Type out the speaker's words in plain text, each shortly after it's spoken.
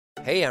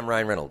Hey, I'm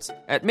Ryan Reynolds.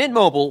 At Mint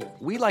Mobile,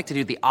 we like to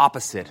do the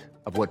opposite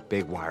of what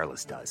Big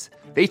Wireless does.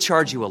 They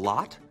charge you a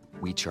lot,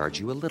 we charge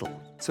you a little.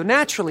 So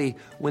naturally,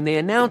 when they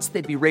announced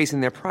they'd be raising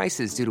their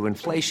prices due to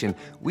inflation,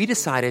 we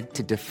decided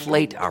to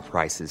deflate our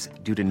prices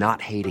due to not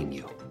hating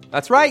you.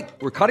 That's right.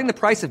 We're cutting the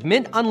price of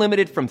Mint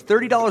Unlimited from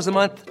 $30 a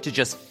month to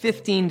just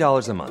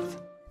 $15 a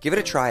month. Give it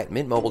a try at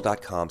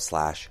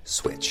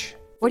mintmobile.com/switch.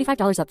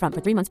 $45 up front for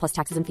 3 months plus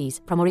taxes and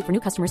fees. Promo rate for new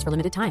customers for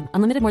limited time.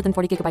 Unlimited more than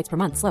 40 gigabytes per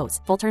month. Slows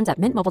full terms at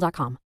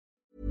mintmobile.com.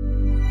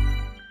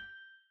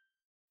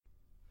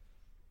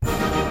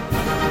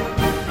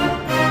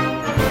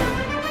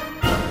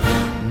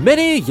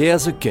 Many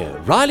years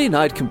ago, Riley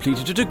Knight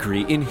completed a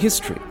degree in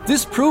history.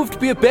 This proved to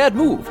be a bad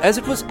move, as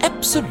it was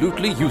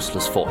absolutely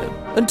useless for him.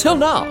 Until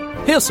now.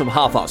 Here's some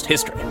half-assed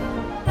history.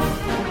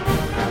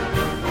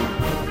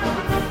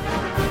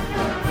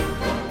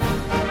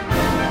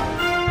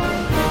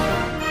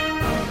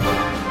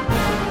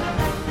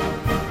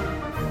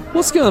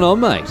 What's going on,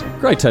 mate?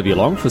 Great to have you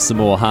along for some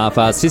more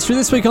half-assed history.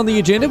 This week on the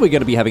agenda, we're going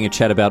to be having a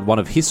chat about one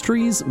of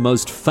history's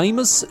most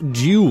famous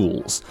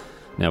duels.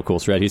 Now, of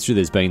course, throughout history,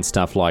 there's been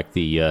stuff like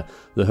the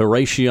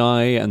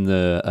Horatii and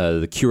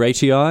the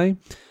Curatii,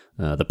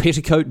 the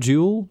Petticoat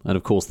duel, and,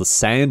 of course, the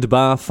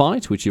sandbar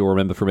fight, which you'll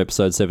remember from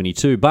episode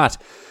 72. But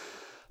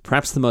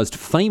perhaps the most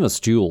famous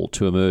duel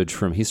to emerge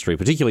from history,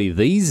 particularly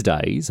these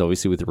days,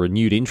 obviously with a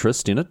renewed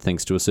interest in it,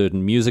 thanks to a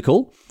certain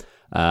musical,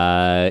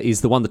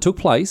 is the one that took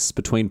place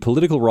between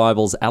political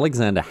rivals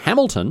Alexander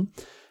Hamilton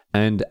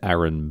and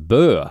Aaron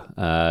Burr.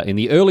 In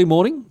the early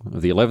morning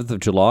of the 11th of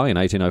July in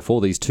 1804,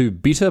 these two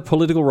bitter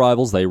political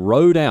rivals, they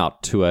rowed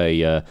out to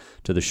the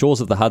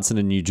shores of the Hudson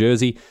in New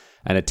Jersey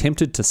and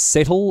attempted to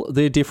settle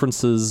their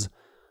differences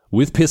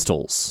with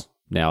pistols.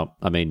 Now,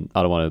 I mean,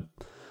 I don't want to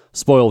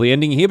spoil the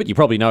ending here, but you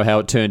probably know how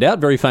it turned out.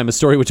 Very famous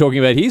story we're talking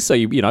about here, so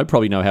you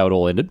probably know how it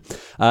all ended.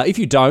 If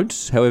you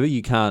don't, however,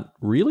 you can't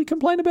really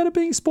complain about it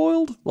being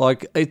spoiled.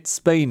 Like, it's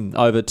been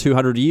over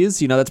 200 years.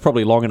 That's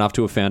probably long enough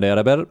to have found out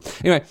about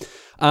it. Anyway,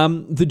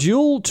 the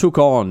duel took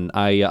on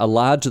a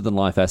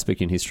larger-than-life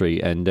aspect in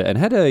history and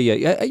had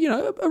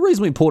a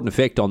reasonably important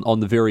effect on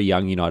the very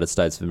young United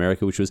States of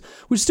America, which was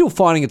still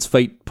finding its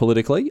feet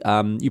politically.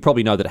 You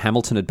probably know that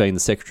Hamilton had been the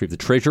Secretary of the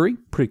Treasury,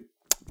 pretty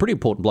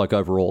important bloke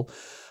overall.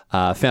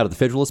 Founded the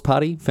Federalist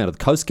Party, founded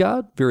the Coast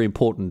Guard, very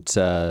important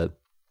in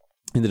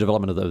the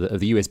development of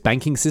the U.S.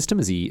 banking system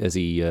as he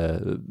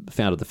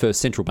founded the first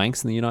central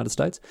banks in the United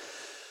States.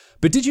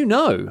 But did you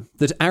know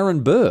that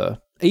Aaron Burr,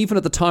 even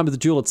at the time of the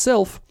duel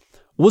itself,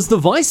 was the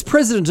Vice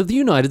President of the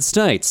United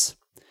States?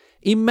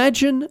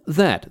 Imagine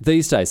that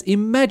these days.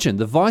 Imagine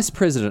the Vice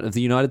President of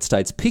the United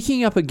States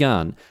picking up a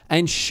gun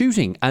and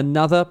shooting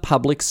another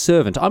public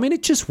servant. I mean,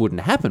 it just wouldn't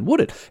happen,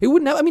 would it? It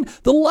wouldn't happen. I mean,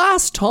 the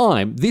last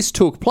time this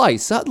took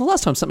place, the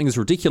last time something as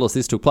ridiculous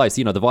this took place,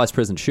 the Vice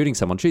President shooting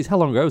someone, geez, how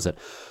long ago was it?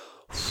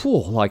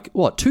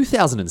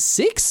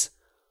 2006?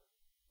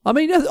 I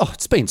mean,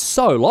 it's been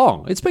so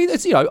long. It's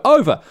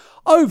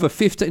over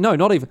 15, no,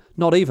 not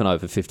even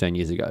over 15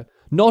 years ago.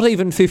 Not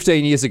even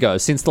 15 years ago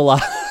since the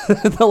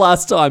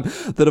last time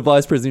that a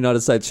Vice President of the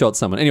United States shot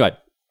someone. Anyway,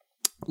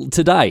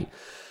 today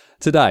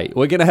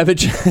we're going to have a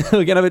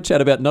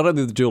chat about not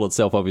only the duel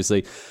itself,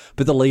 obviously,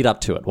 but the lead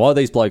up to it. Why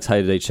these blokes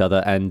hated each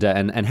other and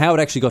how it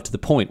actually got to the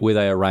point where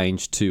they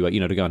arranged to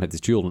go and have this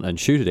duel and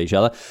shoot at each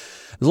other.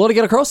 There's a lot to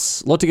get across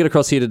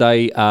here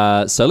today.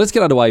 So let's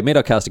get underway. Meet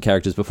our cast of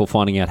characters before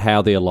finding out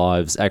how their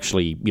lives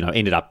actually,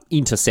 ended up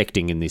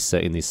intersecting in this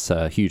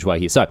huge way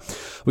here. So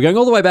we're going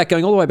all the way back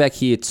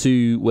here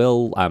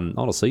to,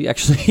 honestly,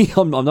 actually,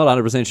 I'm not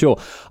 100% sure.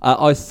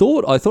 I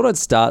thought I'd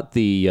start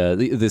the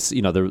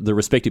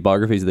respective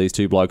biographies of these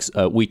two blokes,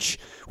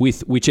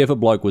 whichever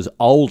bloke was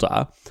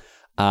older,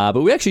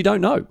 but we actually don't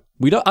know.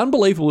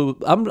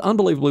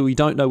 Unbelievably, we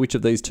don't know which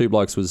of these two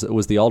blokes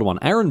was the older one.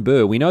 Aaron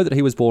Burr, we know that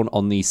he was born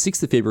on the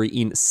 6th of February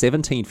in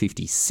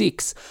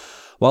 1756,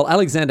 while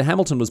Alexander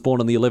Hamilton was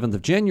born on the 11th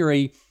of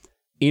January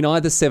in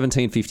either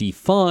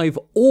 1755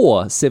 or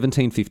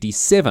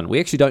 1757.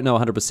 We actually don't know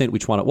 100%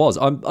 which one it was.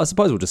 I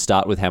suppose we'll just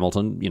start with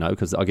Hamilton,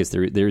 because I guess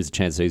there is a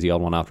chance he's the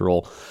old one after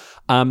all.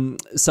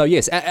 So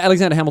yes,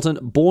 Alexander Hamilton,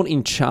 born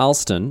in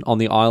Charleston on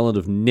the island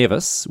of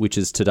Nevis, which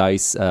is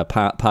today's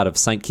part of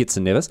St. Kitts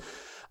and Nevis,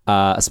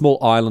 a small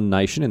island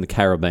nation in the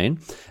Caribbean.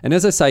 And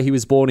as I say, he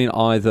was born in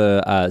either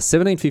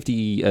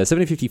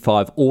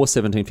 1755 or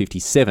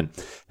 1757.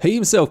 He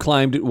himself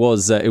claimed it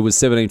was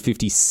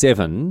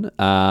 1757,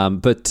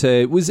 but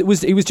he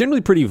was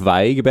generally pretty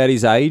vague about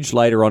his age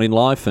later on in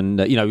life, and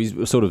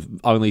he sort of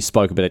only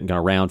spoke about it in kind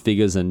of round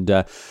figures.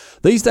 And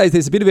these days,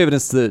 there's a bit of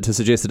evidence to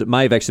suggest that it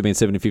may have actually been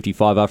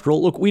 1755 after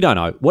all. Look, we don't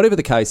know. Whatever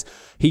the case,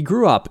 he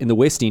grew up in the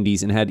West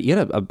Indies and he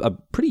had a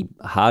pretty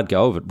hard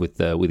go of it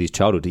with his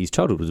childhood. His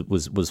childhood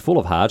was full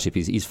of hardship.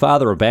 His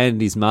father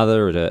abandoned his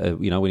mother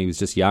when he was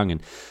just young,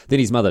 and then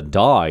his mother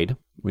died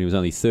when he was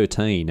only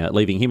 13,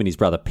 leaving him and his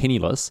brother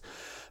penniless.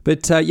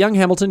 But young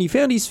Hamilton, he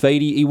found his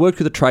feet. He worked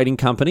with a trading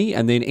company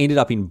and then ended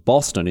up in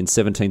Boston in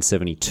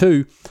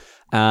 1772.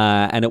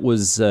 And it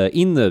was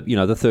in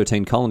the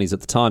 13 colonies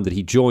at the time that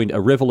he joined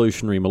a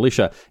revolutionary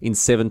militia in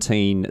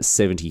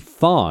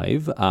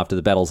 1775 after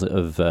the battles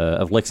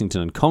of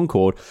Lexington and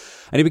Concord.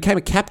 And he became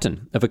a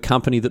captain of a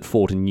company that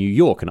fought in New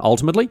York. And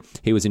ultimately,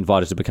 he was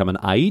invited to become an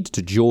aide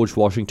to George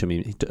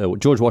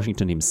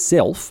Washington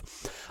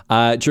himself,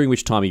 during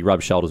which time he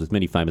rubbed shoulders with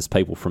many famous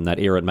people from that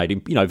era and made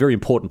him, very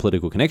important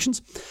political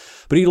connections.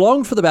 But he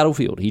longed for the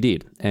battlefield, he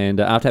did. And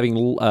after having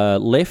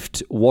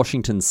left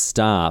Washington's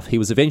staff, he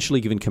was eventually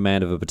given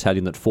command of a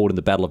battalion that fought in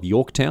the Battle of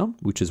Yorktown,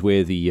 which is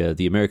where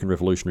the American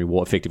Revolutionary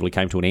War effectively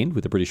came to an end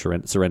with the British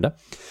surrender.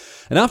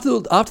 And after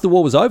the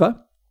war was over,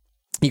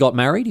 he got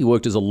married. He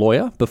worked as a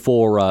lawyer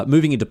before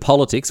moving into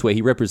politics, where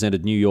he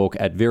represented New York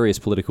at various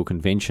political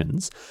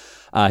conventions.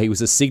 He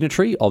was a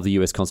signatory of the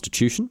US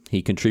Constitution.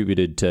 He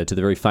contributed to the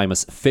very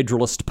famous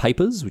Federalist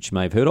Papers, which you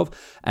may have heard of,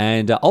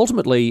 and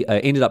ultimately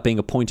ended up being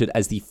appointed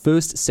as the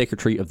first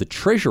Secretary of the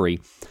Treasury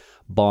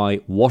by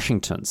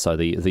Washington. So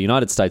the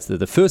United States,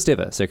 the first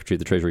ever Secretary of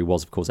the Treasury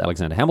was, of course,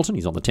 Alexander Hamilton.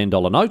 He's on the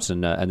 $10 note,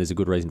 and there's a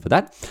good reason for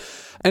that.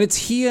 And it's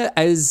here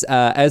as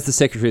the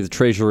Secretary of the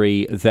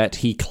Treasury that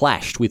he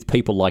clashed with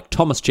people like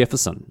Thomas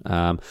Jefferson,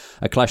 a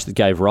clash that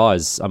gave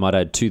rise, I might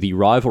add, to the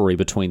rivalry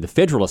between the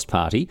Federalist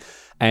Party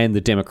and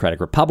the Democratic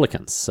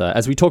Republicans.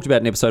 As we talked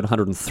about in episode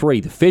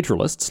 103, the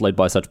Federalists, led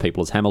by such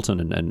people as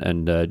Hamilton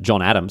and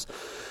John Adams,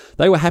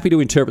 they were happy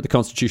to interpret the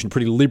Constitution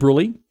pretty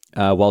liberally,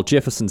 while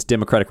Jefferson's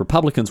Democratic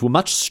Republicans were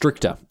much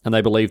stricter, and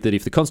they believed that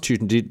if the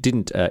Constitution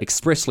didn't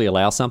expressly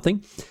allow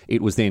something,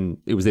 it was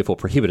therefore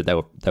prohibited.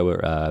 They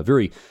were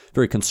very,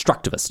 very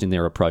constructivist in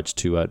their approach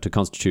to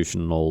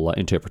constitutional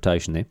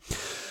interpretation there.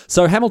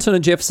 So Hamilton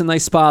and Jefferson, they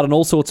sparred on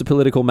all sorts of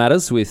political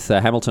matters, with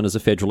Hamilton as a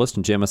Federalist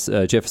and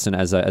Jefferson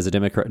as a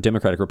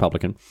Democratic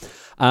Republican.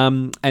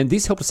 And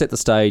this helped to set the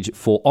stage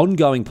for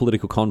ongoing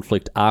political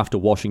conflict after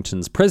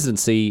Washington's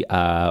presidency,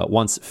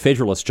 once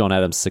Federalist John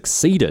Adams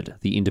succeeded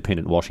the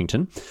independent Washington.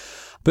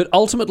 But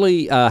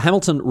ultimately,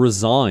 Hamilton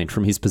resigned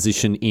from his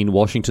position in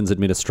Washington's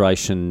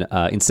administration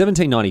in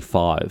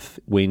 1795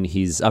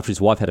 after his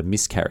wife had a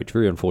miscarriage.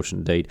 Very unfortunate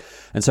indeed.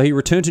 And so he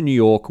returned to New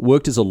York,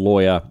 worked as a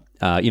lawyer,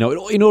 in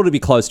order to be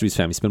close to his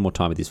family, spend more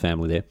time with his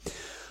family there.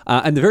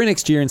 And the very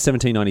next year in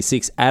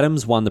 1796,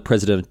 Adams won the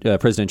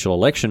presidential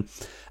election.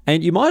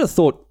 And you might have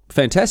thought,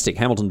 fantastic,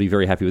 Hamilton would be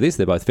very happy with this.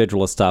 They're both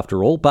Federalists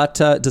after all.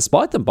 But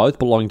despite them both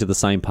belonging to the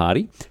same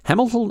party,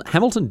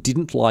 Hamilton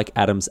didn't like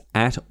Adams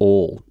at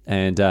all.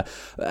 And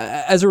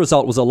as a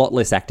result, was a lot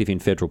less active in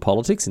federal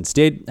politics.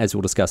 Instead, as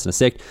we'll discuss in a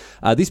sec,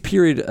 this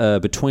period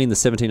between the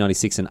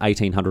 1796 and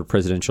 1800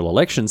 presidential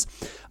elections,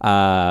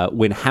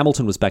 when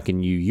Hamilton was back in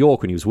New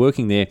York, when he was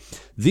working there,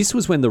 this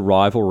was when the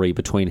rivalry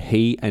between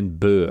he and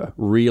Burr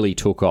really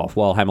took off,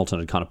 while Hamilton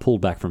had kind of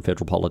pulled back from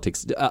federal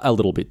politics a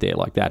little bit there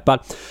like that.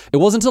 But it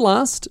wasn't to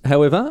last,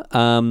 however,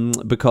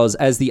 because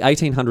as the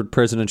 1800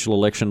 presidential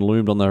election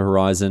loomed on the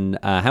horizon,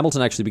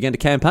 Hamilton actually began to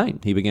campaign.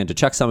 He began to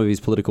chuck some of his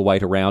political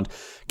weight around,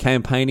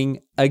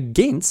 campaigning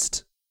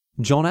against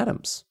John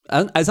Adams.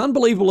 As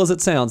unbelievable as it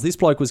sounds, this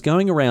bloke was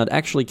going around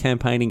actually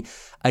campaigning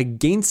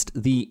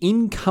against the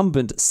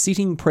incumbent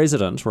sitting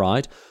president,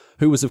 right,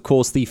 who was, of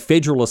course, the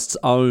Federalists'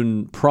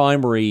 own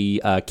primary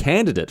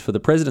candidate for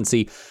the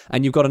presidency.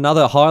 And you've got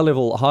another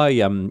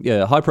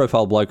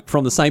high-profile bloke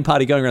from the same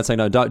party going around saying,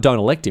 no, don't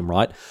elect him,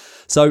 right?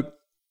 So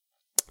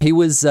he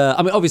was,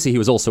 obviously he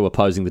was also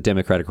opposing the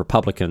Democratic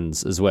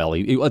Republicans as well.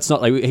 He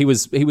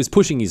was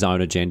pushing his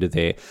own agenda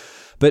there.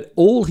 But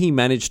all he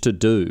managed to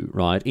do,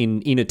 right,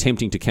 in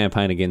attempting to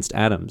campaign against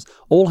Adams,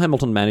 all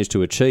Hamilton managed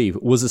to achieve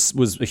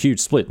was a huge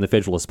split in the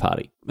Federalist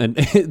Party. And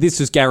this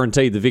just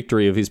guaranteed the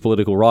victory of his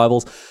political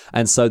rivals.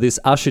 And so this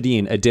ushered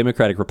in a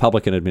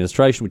Democratic-Republican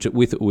administration,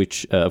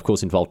 which of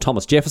course, involved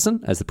Thomas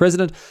Jefferson as the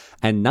president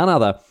and none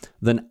other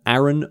than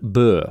Aaron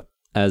Burr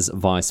as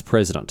vice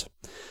president.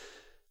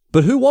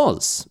 But who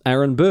was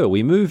Aaron Burr?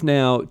 We move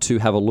now to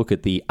have a look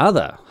at the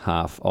other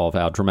half of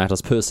our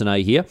dramatis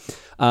personae here.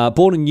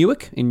 Born in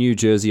Newark, in New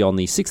Jersey on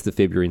the 6th of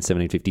February in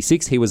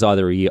 1756, he was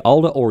either a year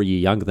older or a year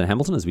younger than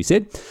Hamilton, as we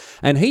said.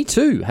 And he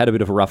too had a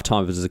bit of a rough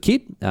time as a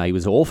kid. He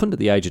was orphaned at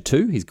the age of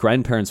 2. His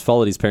grandparents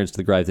followed his parents to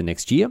the grave the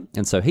next year.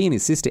 And so he and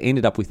his sister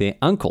ended up with their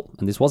uncle.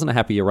 And this wasn't a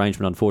happy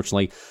arrangement,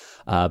 unfortunately.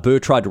 Burr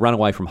tried to run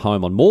away from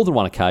home on more than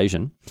one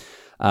occasion.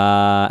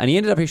 And he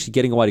ended up actually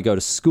getting away to go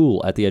to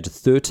school at the age of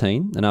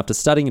 13. And after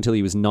studying until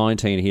he was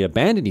 19, he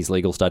abandoned his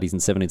legal studies in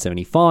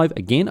 1775,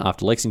 again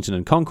after Lexington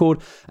and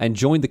Concord, and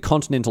joined the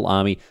Continental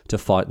Army to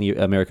fight in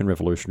the American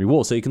Revolutionary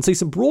War. So you can see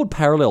some broad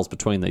parallels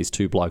between these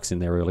two blokes in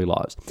their early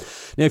lives.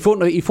 Now, he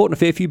fought in a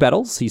fair few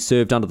battles. He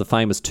served under the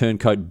famous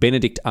turncoat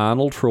Benedict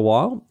Arnold for a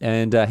while,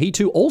 and he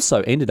too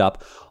also ended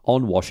up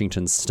on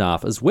Washington's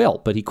staff as well.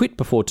 But he quit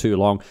before too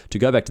long to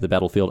go back to the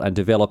battlefield and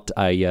developed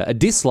a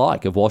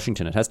dislike of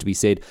Washington, it has to be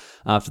said,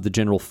 after the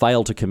general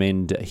failed to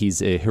commend his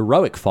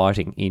heroic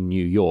fighting in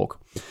New York.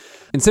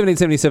 In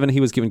 1777,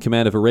 he was given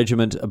command of a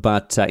regiment,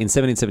 but in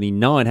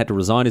 1779 had to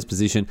resign his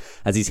position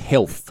as his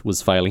health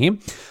was failing him.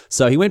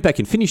 So he went back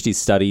and finished his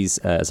studies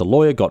as a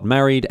lawyer, got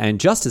married, and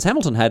just as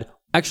Hamilton had,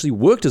 actually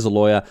worked as a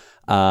lawyer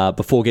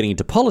before getting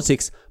into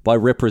politics by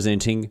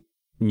representing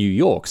New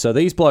York. So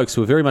these blokes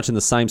were very much in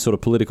the same sort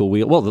of political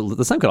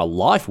the same kind of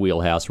life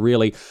wheelhouse,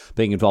 really,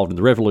 being involved in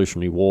the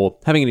Revolutionary War,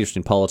 having an interest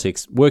in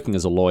politics, working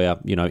as a lawyer,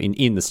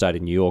 in the state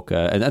of New York.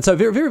 And so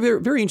very, very, very,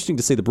 very interesting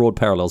to see the broad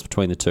parallels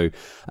between the two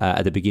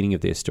at the beginning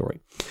of their story.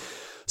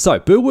 So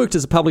Burr worked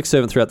as a public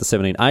servant throughout the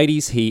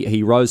 1780s.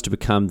 He rose to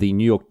become the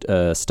New York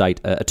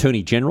State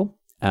Attorney General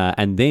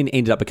and then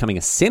ended up becoming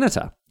a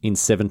senator in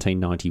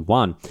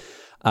 1791.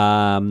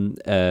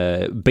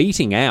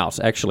 Beating out,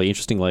 actually,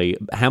 interestingly,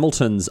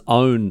 Hamilton's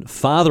own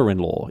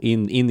father-in-law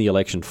in the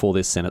election for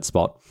this Senate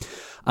spot.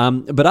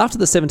 But after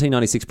the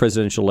 1796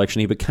 presidential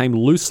election, he became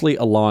loosely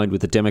aligned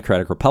with the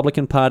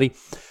Democratic-Republican Party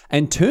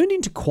and turned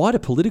into quite a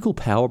political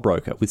power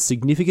broker with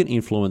significant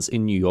influence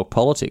in New York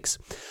politics.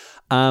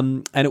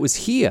 And it was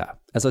here,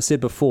 as I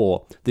said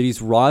before, that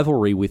his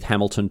rivalry with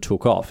Hamilton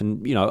took off.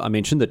 And, I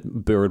mentioned that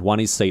Burr had won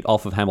his seat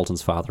off of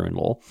Hamilton's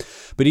father-in-law,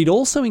 but he'd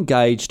also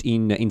engaged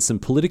in some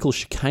political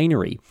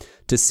chicanery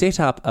to set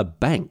up a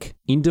bank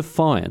in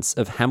defiance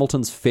of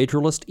Hamilton's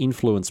Federalist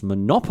influence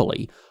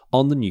monopoly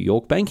on the New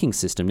York banking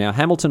system. Now,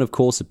 Hamilton, of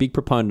course, a big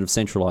proponent of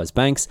centralized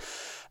banks,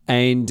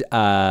 and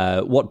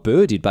what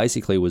Burr did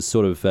basically was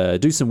sort of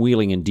do some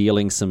wheeling and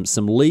dealing,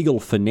 some legal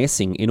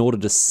finessing in order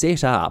to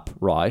set up,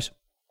 right,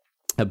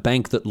 a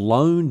bank that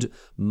loaned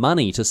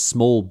money to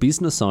small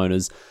business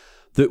owners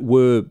that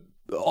were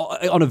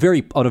on a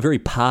very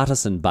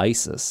partisan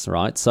basis,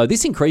 right? So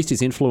this increased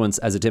his influence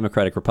as a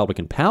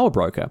Democratic-Republican power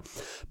broker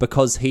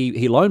because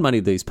he loaned money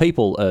to these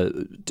people,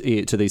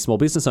 to these small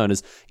business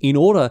owners, in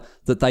order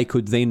that they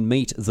could then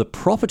meet the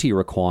property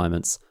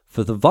requirements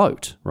for the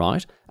vote,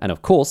 right? And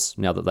of course,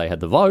 now that they had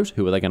the vote,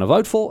 who were they going to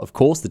vote for? Of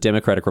course, the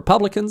Democratic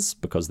Republicans,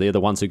 because they're the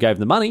ones who gave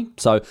the money.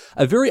 So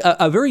a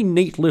very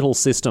neat little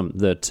system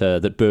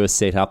that Burr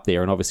set up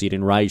there, and obviously it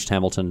enraged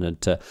Hamilton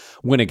and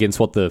went against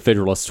what the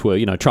Federalists were,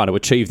 trying to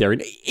achieve there,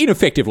 in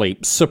effectively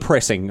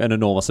suppressing an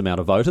enormous amount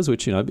of voters,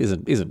 which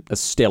isn't a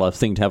stellar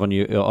thing to have on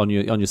your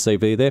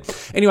CV there.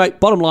 Anyway,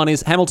 bottom line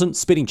is Hamilton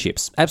spitting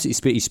chips,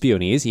 absolutely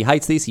spewing ears. He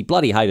hates this. He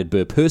bloody hated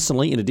Burr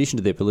personally, in addition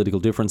to their political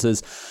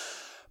differences.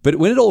 But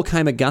when it all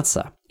came a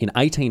gutser in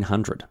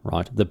 1800,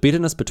 right, the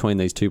bitterness between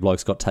these two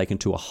blokes got taken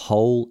to a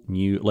whole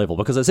new level.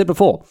 Because as I said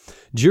before,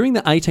 during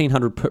the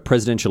 1800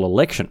 presidential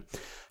election,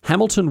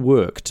 Hamilton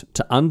worked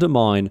to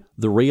undermine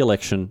the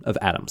re-election of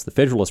Adams, the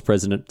Federalist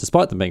president,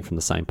 despite them being from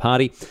the same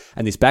party.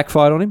 And this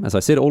backfired on him. As I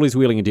said, all his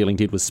wheeling and dealing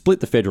did was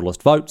split the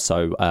Federalist vote.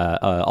 So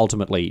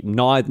ultimately,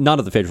 none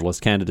of the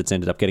Federalist candidates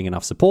ended up getting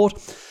enough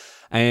support.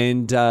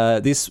 And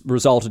this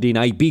resulted in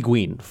a big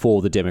win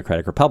for the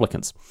Democratic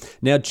Republicans.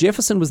 Now,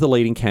 Jefferson was the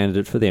leading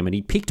candidate for them, and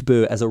he picked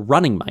Burr as a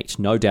running mate,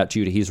 no doubt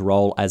due to his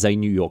role as a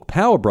New York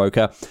power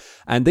broker.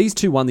 And these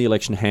two won the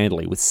election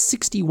handily with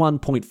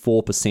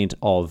 61.4%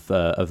 of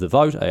the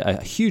vote,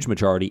 a huge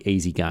majority,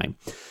 easy game.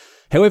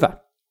 However,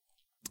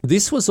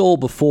 this was all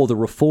before the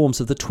reforms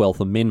of the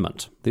 12th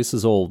Amendment. This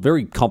is all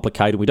very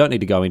complicated. We don't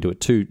need to go into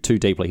it too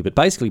deeply. But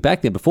basically,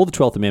 back then, before the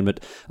 12th Amendment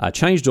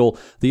changed all,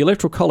 the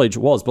Electoral College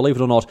was, believe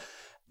it or not,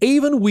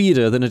 even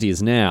weirder than it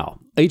is now.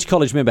 Each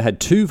college member had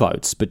 2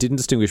 votes, but didn't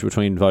distinguish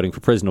between voting for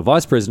president or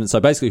vice president.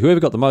 So basically, whoever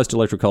got the most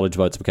electoral college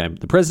votes became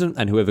the president,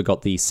 and whoever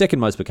got the second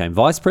most became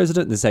vice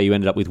president. This is how you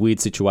ended up with weird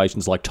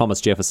situations like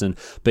Thomas Jefferson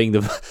being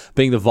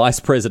the vice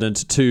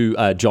president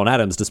to John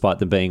Adams, despite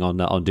them being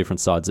on different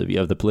sides of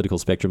the political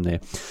spectrum there.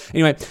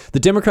 Anyway, the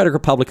Democratic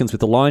Republicans, with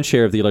the lion's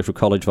share of the electoral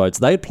college votes,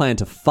 they had planned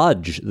to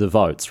fudge the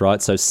votes,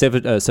 right? So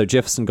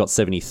Jefferson got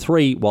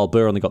 73, while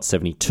Burr only got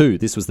 72.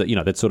 This was their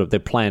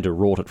plan to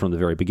rort it from the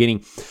very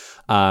beginning.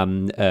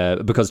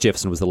 Because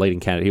Jefferson was the leading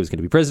candidate, he was going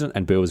to be president,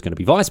 and Burr was going to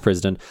be vice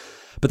president.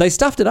 But they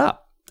stuffed it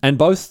up, and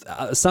both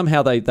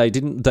somehow they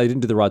didn't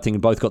do the right thing,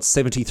 and both got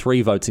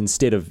 73 votes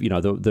instead of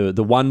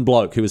the one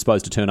bloke who was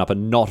supposed to turn up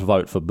and not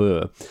vote for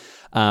Burr.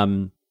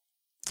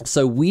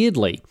 So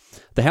weirdly,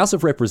 the House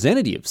of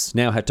Representatives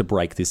now had to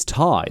break this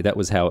tie. That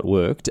was how it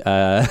worked,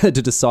 to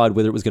decide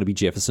whether it was going to be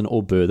Jefferson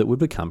or Burr that would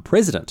become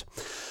president.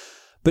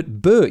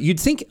 But Burr,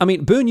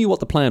 Burr knew what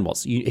the plan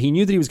was. He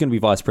knew that he was going to be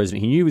vice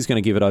president. He knew he was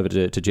going to give it over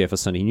to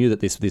Jefferson. He knew that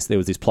there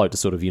was this plot to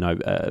sort of,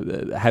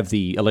 have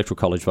the electoral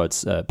college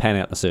votes pan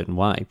out in a certain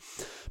way.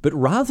 But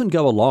rather than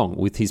go along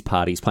with his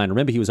party's plan,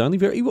 remember, he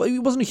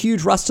wasn't a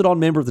huge rusted-on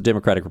member of the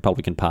Democratic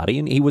Republican Party,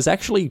 and he was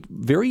actually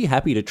very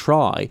happy to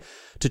try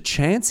to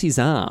chance his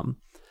arm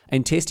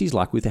and test his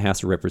luck with the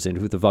House of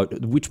Representatives with a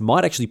vote which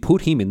might actually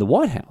put him in the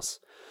White House.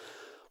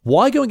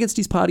 Why go against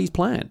his party's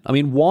plan?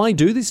 Why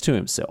do this to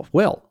himself?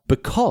 Well,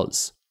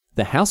 because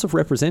the House of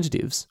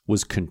Representatives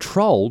was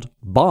controlled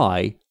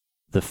by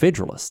the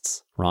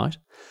Federalists, right?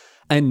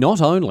 And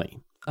not only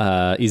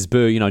is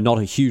Burr, not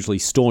a hugely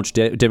staunch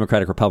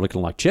Democratic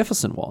Republican like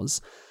Jefferson was,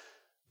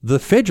 the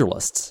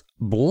Federalists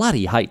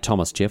bloody hate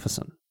Thomas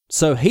Jefferson.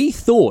 So he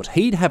thought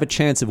he'd have a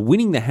chance of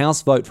winning the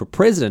House vote for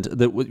president,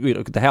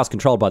 the House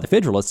controlled by the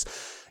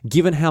Federalists.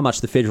 Given how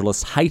much the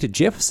Federalists hated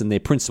Jefferson, their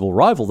principal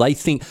rival, they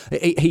think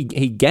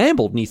he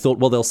gambled and he thought,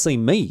 well, they'll see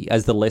me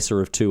as the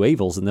lesser of two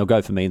evils and they'll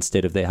go for me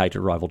instead of their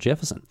hated rival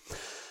Jefferson.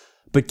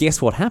 But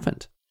guess what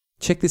happened?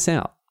 Check this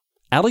out.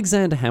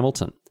 Alexander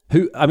Hamilton,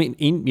 who,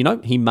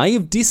 he may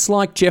have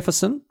disliked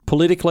Jefferson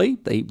politically.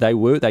 They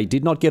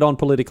did not get on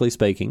politically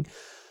speaking,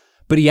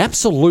 but he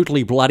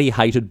absolutely bloody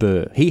hated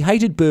Burr. He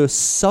hated Burr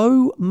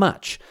so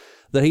much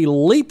that he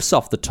leaps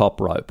off the top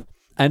rope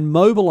and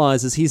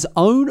mobilizes his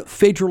own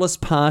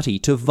Federalist Party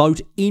to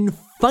vote in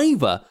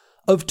favor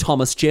of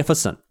Thomas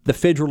Jefferson, the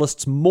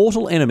Federalists'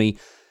 mortal enemy,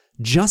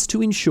 just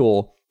to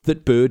ensure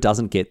that Burr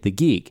doesn't get the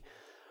gig.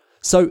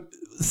 So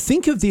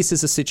think of this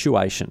as a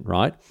situation,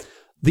 right?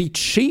 The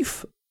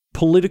chief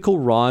political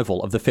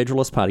rival of the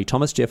Federalist Party,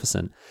 Thomas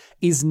Jefferson,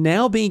 is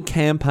now being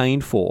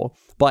campaigned for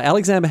by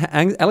Alexander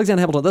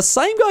Hamilton, the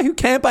same guy who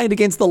campaigned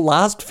against the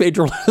last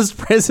Federalist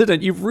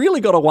president. You've really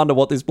got to wonder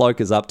what this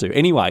bloke is up to.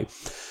 Anyway,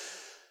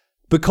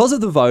 because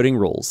of the voting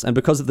rules and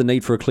because of the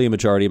need for a clear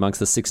majority amongst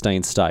the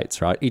 16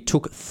 states, right, it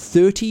took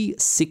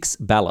 36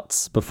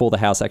 ballots before the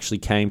House actually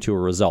came to a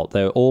result.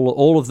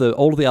 All of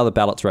the other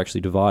ballots were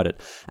actually divided.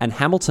 And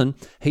Hamilton,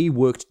 he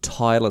worked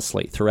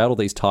tirelessly throughout all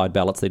these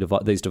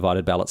these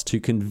divided ballots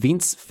to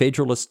convince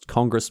Federalist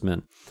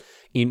congressmen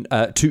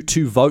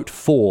to vote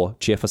for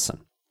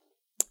Jefferson.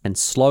 And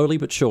slowly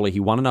but surely, he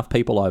won enough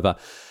people over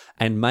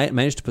and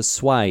managed to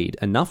persuade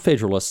enough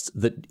Federalists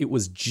that it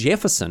was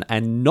Jefferson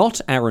and not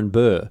Aaron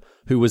Burr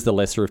who was the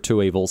lesser of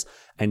two evils,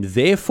 and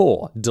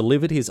therefore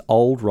delivered his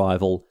old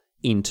rival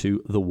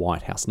into the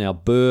White House. Now,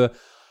 Burr,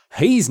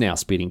 he's now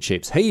spitting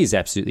chips. He is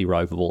absolutely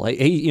ropeable.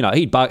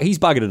 He's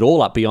buggered it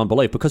all up beyond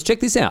belief, because check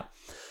this out.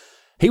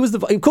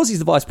 Of course, he's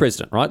the vice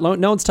president, right?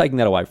 No one's taking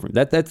that away from him.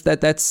 That's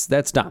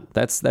done.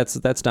 That's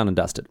done and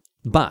dusted.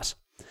 But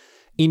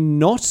in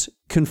not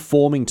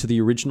conforming to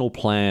the original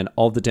plan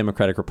of the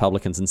Democratic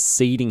Republicans and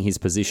ceding his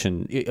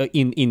position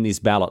in this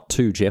ballot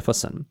to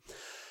Jefferson,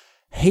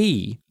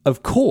 he,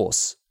 of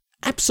course,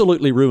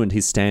 absolutely ruined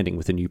his standing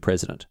with the new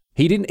president.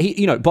 He didn't,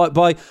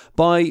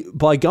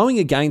 by going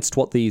against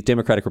what the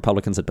Democratic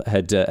Republicans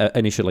had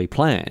initially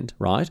planned,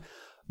 right?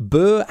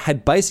 Burr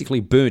had basically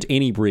burnt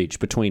any bridge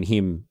between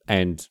him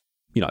and,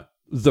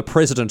 the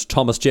president,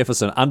 Thomas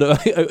Jefferson,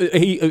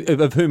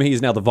 of whom he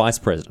is now the vice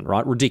president,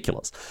 right?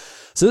 Ridiculous.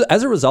 So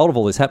as a result of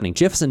all this happening,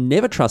 Jefferson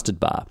never trusted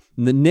Burr,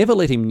 never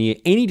let him near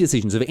any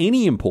decisions of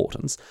any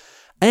importance,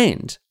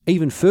 and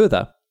even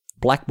further,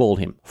 blackballed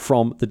him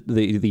from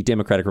the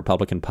Democratic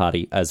Republican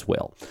Party as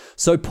well.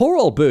 So poor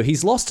old Burr,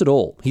 he's lost it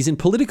all. He's in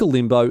political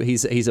limbo.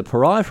 He's a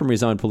pariah from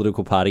his own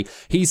political party.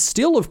 He's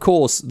still, of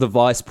course, the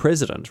vice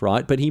president,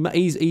 right? But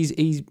he's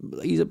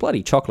a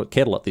bloody chocolate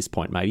kettle at this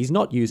point, mate. He's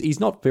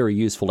not very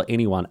useful to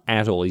anyone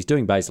at all. He's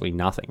doing basically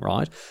nothing,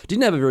 right?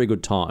 Didn't have a very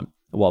good time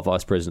while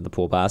vice president, the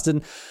poor bastard.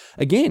 And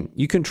again,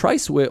 you can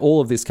trace where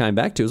all of this came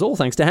back to. It was all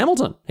thanks to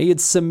Hamilton. He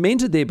had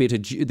cemented their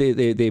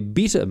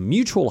bitter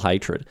mutual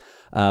hatred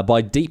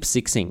by deep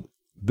sixing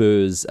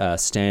Burr's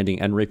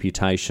standing and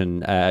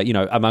reputation,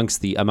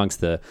 amongst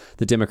the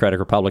Democratic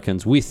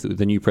Republicans with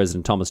the new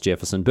president Thomas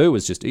Jefferson. Burr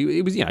was just,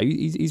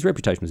 his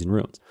reputation was in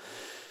ruins.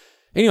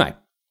 Anyway,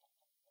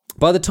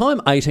 by the time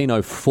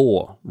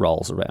 1804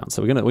 rolls around,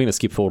 so we're going to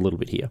skip forward a little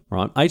bit here,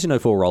 right?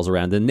 1804 rolls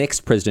around, the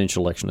next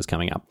presidential election is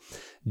coming up.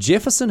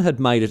 Jefferson had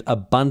made it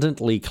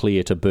abundantly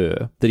clear to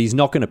Burr that he's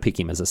not going to pick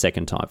him as a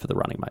second time for the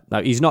running mate.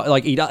 No, he's not,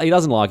 he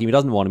doesn't like him, he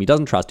doesn't want him, he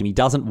doesn't trust him, he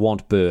doesn't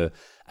want Burr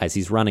as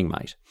his running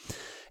mate.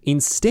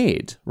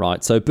 Instead,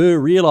 right, so Burr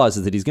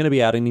realises that he's going to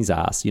be out in his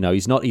ass.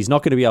 He's not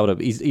going to be able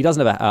to. He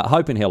doesn't have a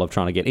hope in hell of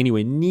trying to get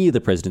anywhere near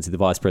the presidency, the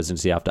vice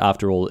presidency after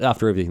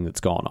everything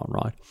that's gone on,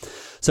 right?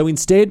 So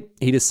instead,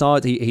 he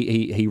decides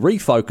he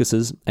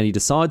refocuses and he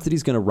decides that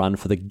he's going to run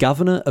for the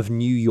governor of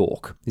New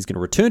York. He's going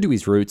to return to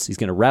his roots. He's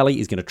going to rally.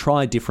 He's going to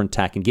try a different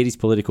tack and get his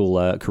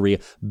political career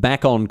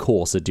back on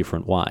course a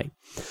different way.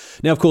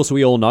 Now, of course,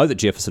 we all know that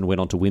Jefferson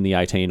went on to win the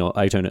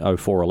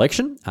 1804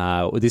 election,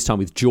 this time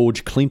with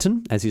George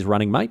Clinton as his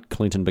running mate.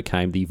 Clinton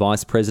became the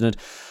vice president,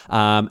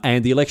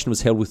 and the election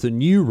was held with the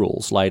new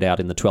rules laid out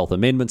in the 12th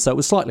Amendment, so it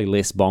was slightly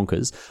less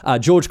bonkers.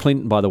 George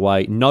Clinton, by the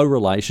way, no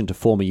relation to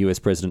former US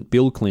President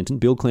Bill Clinton.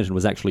 Bill Clinton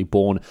was actually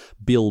born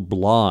Bill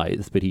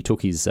Blythe, but he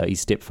took his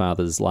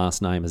stepfather's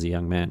last name as a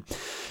young man.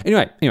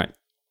 Anyway.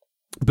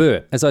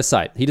 Burr, as I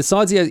say, he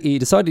decided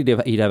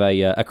he'd have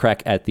a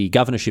crack at the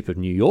governorship of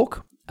New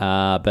York.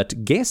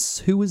 But guess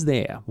who was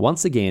there,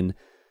 once again,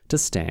 to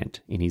stand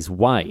in his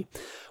way?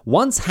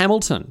 Once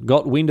Hamilton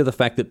got wind of the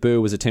fact that Burr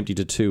was attempting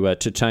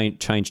to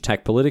change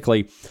tack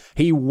politically,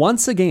 he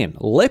once again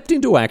leapt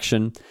into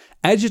action,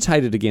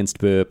 agitated against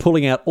Burr,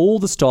 pulling out all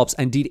the stops,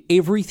 and did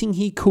everything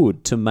he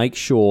could to make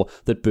sure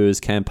that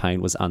Burr's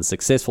campaign was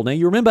unsuccessful. Now,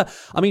 you remember,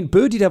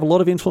 Burr did have a lot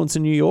of influence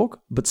in New York,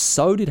 but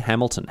so did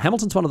Hamilton.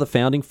 Hamilton's one of the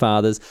founding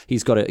fathers.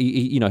 He's got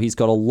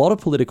a lot of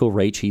political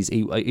reach.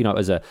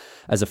 As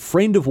a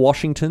friend of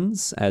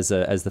Washington's, as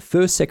the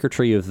first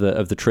secretary of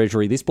the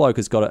Treasury, this bloke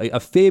has got a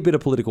fair bit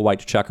of political weight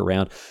to chuck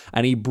around,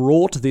 and he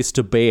brought this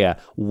to bear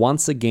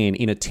once again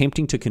in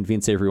attempting to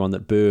convince everyone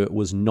that Burr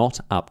was not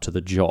up to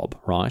the job,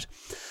 right?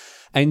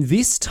 And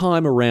this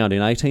time around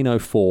in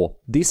 1804,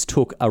 this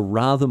took a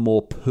rather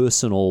more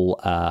personal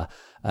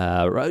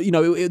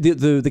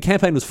The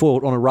campaign was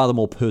fought on a rather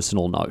more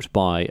personal note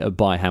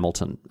by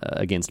Hamilton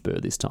against Burr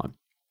this time.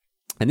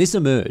 And this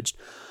emerged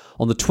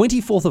on the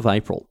 24th of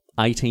April,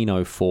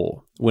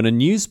 1804, when a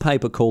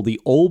newspaper called the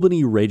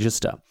Albany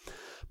Register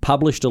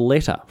published a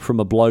letter from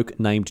a bloke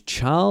named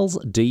Charles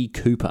D.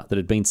 Cooper that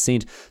had been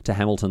sent to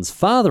Hamilton's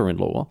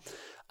father-in-law,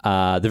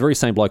 the very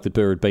same bloke that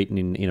Burr had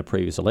beaten in a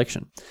previous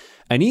election.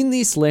 And in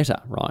this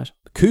letter, right,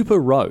 Cooper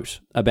wrote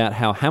about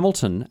how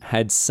Hamilton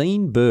had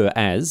seen Burr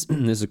as,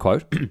 this is a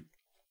quote,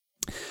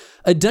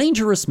 a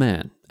dangerous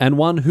man and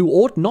one who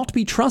ought not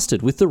be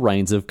trusted with the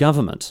reins of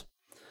government.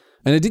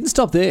 And it didn't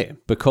stop there,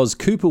 because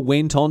Cooper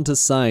went on to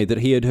say that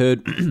he had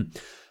heard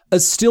a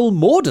still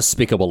more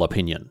despicable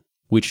opinion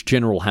which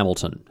General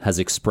Hamilton has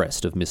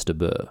expressed of Mr.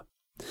 Burr.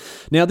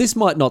 Now, this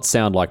might not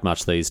sound like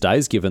much these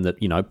days, given that,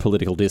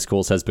 political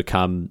discourse has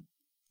become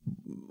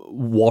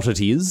what it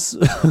is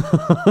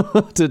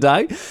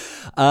today.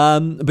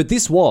 But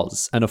this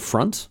was an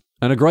affront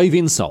and a grave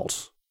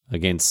insult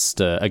against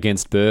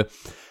Burr,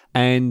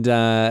 and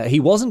he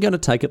wasn't going to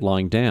take it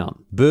lying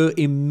down. Burr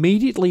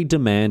immediately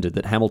demanded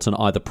that Hamilton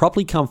either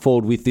properly come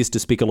forward with this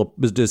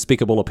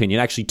despicable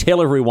opinion, actually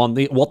tell everyone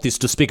what this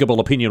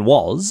despicable opinion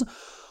was,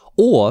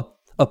 or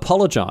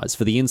apologise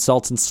for the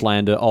insults and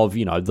slander of,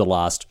 the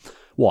last,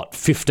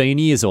 15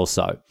 years or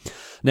so.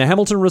 Now,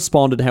 Hamilton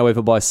responded,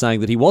 however, by saying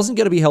that he wasn't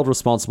going to be held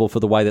responsible for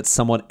the way that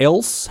someone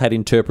else had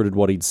interpreted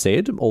what he'd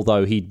said,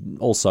 although he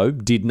also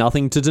did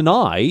nothing to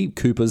deny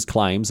Cooper's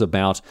claims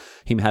about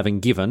him having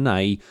given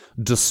a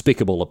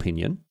despicable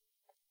opinion.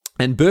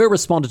 And Burr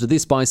responded to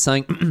this by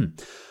saying,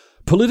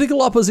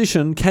 political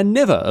opposition can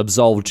never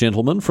absolve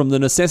gentlemen from the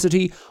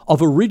necessity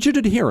of a rigid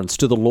adherence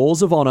to the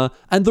laws of honour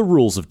and the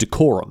rules of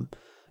decorum.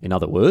 In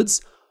other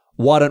words,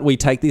 why don't we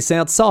take this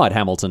outside,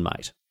 Hamilton,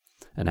 mate?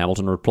 And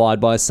Hamilton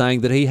replied by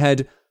saying that he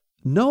had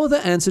no other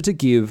answer to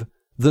give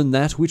than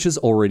that which has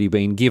already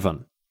been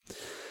given.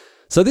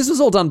 So this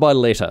was all done by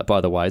letter,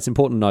 by the way. It's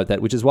important to note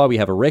that, which is why we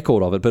have a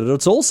record of it. But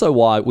it's also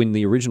why, when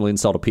the original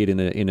insult appeared in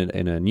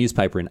a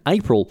newspaper in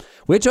April,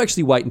 we had to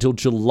actually wait until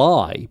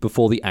July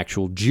before the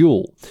actual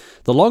duel.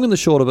 The long and the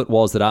short of it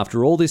was that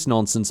after all this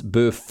nonsense,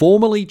 Burr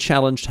formally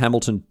challenged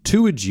Hamilton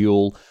to a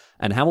duel,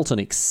 and Hamilton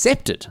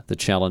accepted the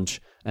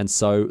challenge, and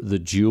so the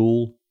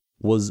duel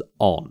was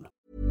on.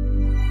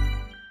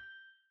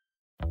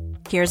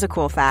 Here's a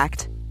cool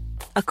fact.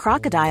 A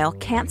crocodile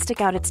can't stick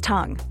out its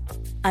tongue.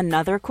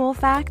 Another cool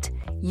fact,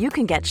 you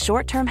can get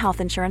short-term health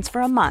insurance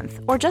for a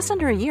month or just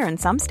under a year in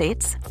some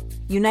states.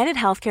 United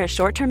Healthcare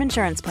short-term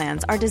insurance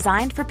plans are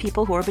designed for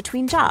people who are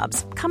between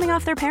jobs, coming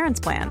off their parents'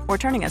 plan, or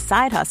turning a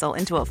side hustle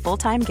into a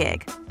full-time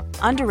gig.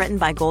 Underwritten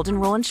by Golden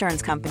Rule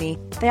Insurance Company,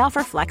 they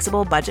offer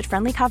flexible,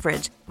 budget-friendly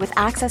coverage with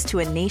access to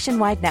a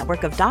nationwide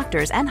network of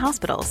doctors and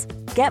hospitals.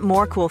 Get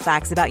more cool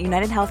facts about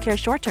United Healthcare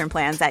short-term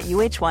plans at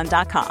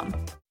uh1.com.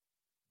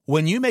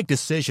 When you make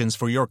decisions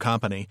for your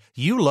company,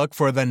 you look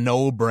for the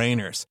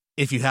no-brainers.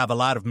 If you have a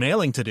lot of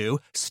mailing to do,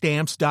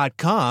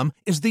 Stamps.com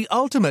is the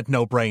ultimate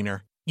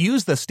no-brainer.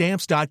 Use the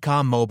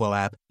Stamps.com mobile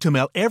app to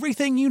mail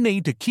everything you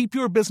need to keep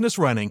your business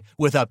running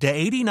with up to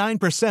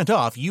 89%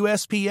 off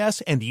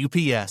USPS and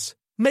UPS.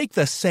 Make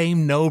the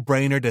same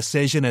no-brainer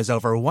decision as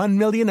over 1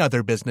 million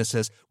other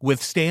businesses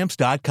with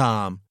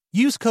Stamps.com.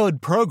 Use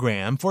code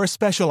PROGRAM for a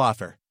special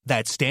offer.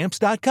 That's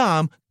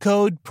Stamps.com,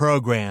 code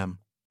PROGRAM.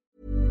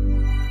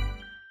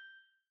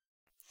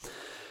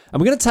 And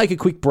we're going to take a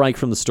quick break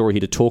from the story here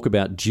to talk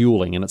about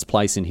dueling and its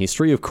place in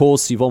history. Of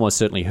course, you've almost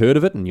certainly heard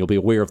of it, and you'll be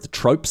aware of the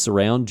tropes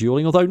around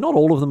dueling, although not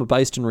all of them are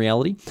based in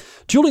reality.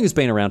 Dueling has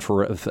been around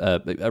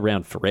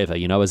forever,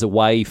 as a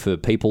way for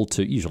people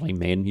to, usually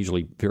men,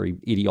 usually very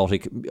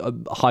idiotic,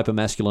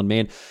 hyper-masculine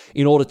men,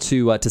 in order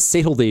to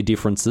settle their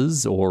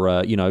differences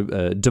or,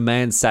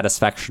 demand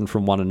satisfaction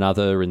from one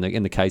another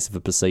in the case of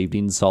a perceived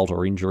insult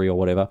or injury or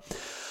whatever.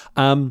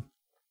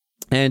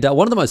 And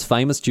one of the most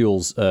famous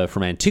duels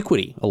from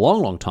antiquity, a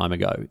long, long time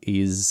ago,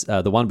 is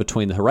the one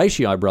between the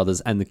Horatii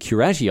brothers and the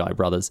Curatii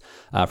brothers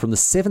from the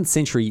 7th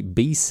century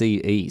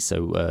BCE.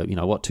 So,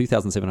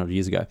 2,700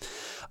 years ago.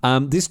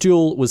 This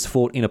duel was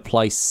fought in the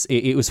place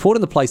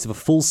of a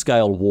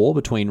full-scale war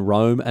between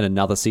Rome and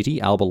another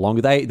city, Alba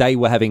Longa. They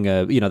were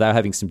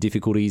having some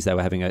difficulties. They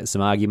were having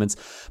some arguments,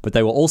 but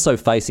they were also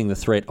facing the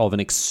threat of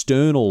an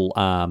external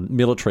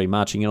military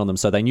marching in on them.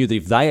 So they knew that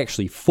if they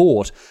actually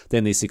fought,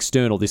 then this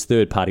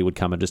third party would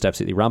come and just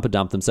absolutely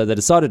rumper-dump them. So they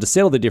decided to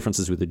settle their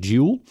differences with a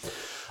duel.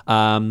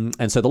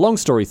 And so the long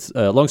story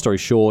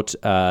short,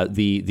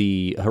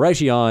 the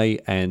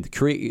Horatii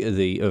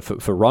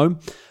and for Rome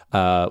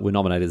were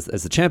nominated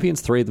as the champions,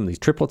 three of them, these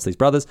triplets, these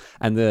brothers,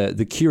 and the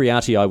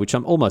Curiatii, which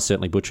I'm almost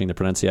certainly butchering the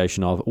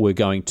pronunciation of, were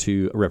going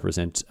to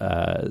represent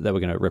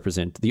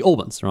the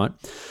Albans, right?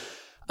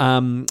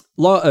 So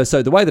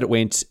the way that it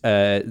went,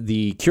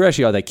 the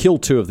Curatii, they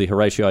killed two of the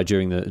Horatii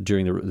during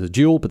the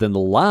duel, but then the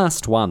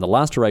last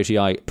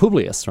Horatii,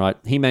 Publius, right,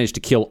 he managed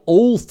to kill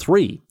all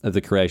three of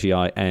the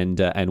Curatii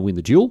and win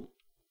the duel.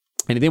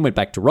 And he then went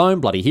back to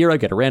Rome, bloody hero,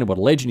 get around, what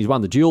a legend, he's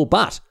won the duel,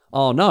 but,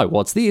 oh no,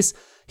 what's this?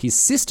 His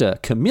sister,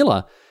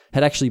 Camilla,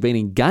 had actually been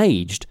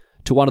engaged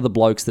to one of the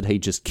blokes that he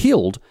just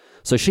killed.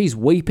 So she's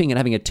weeping and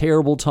having a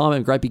terrible time,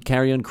 and a great big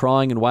carrion,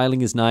 crying and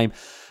wailing his name.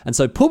 And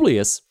so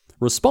Publius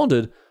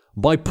responded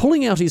by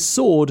pulling out his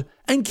sword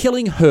and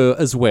killing her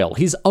as well,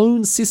 his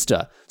own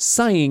sister,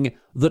 saying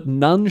that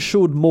none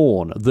should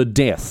mourn the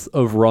death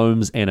of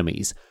Rome's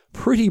enemies.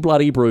 Pretty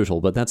bloody brutal,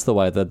 but that's the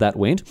way that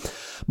went.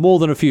 More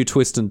than a few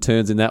twists and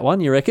turns in that one,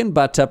 you reckon?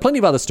 But plenty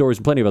of other stories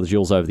and plenty of other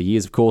duels over the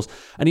years, of course.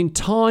 And in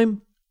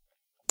time,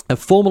 a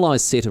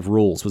formalised set of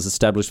rules was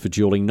established for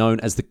duelling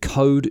known as the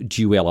Code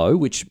Duello,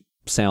 which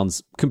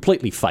sounds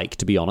completely fake,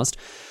 to be honest.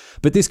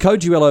 But this Code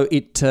Duello,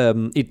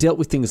 it dealt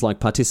with things like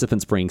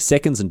participants bringing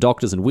seconds and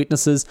doctors and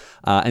witnesses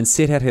and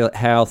set out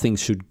how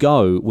things should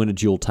go when a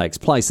duel takes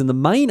place. And the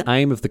main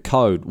aim of the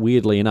code,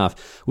 weirdly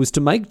enough, was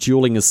to make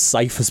dueling as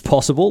safe as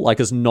possible, like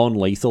as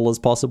non-lethal as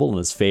possible and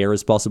as fair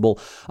as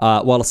possible,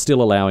 while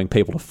still allowing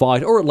people to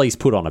fight, or at least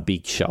put on a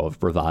big show of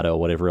bravado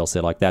or whatever else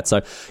they're like that. So,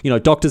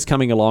 doctors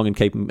coming along and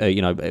keep,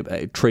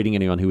 treating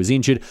anyone who was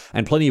injured,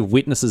 and plenty of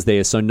witnesses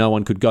there so no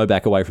one could go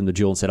back away from the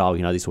duel and said, oh,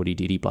 this is what he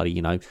did. He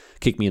bloody,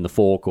 kicked me in the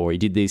fork, or he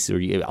did this, or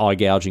eye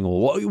gouging,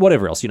 or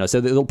whatever else, So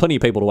there were plenty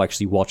of people to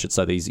actually watch it,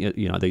 so these,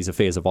 these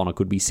affairs of honor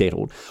could be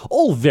settled.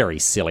 All very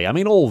silly. I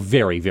mean, all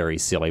very, very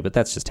silly. But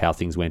that's just how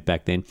things went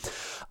back then.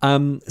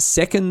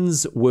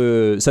 Seconds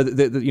were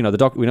the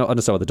doc. We don't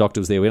understand why the doctor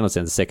was there. We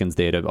understand the seconds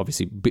there to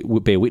obviously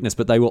bear witness,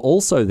 but they were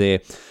also there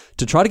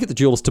to try to get the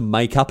duelists to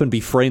make up and be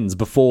friends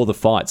before the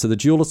fight. So the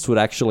duelists would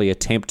actually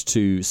attempt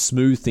to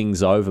smooth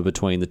things over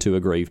between the two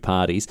aggrieved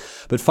parties.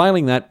 But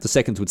failing that, the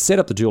seconds would set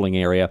up the dueling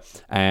area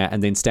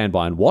and then stand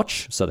by and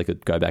watch, so they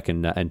could go back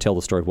and tell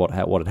the story of what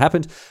had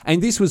happened.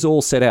 And this was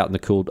all set out in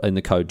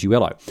the Code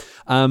Duello.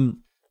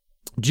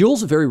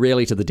 Duels are very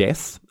rarely to the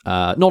death,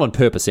 not on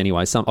purpose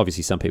anyway. Some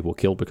people were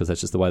killed because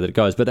that's just the way that it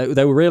goes, but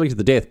they were rarely to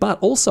the death. But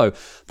also,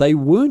 they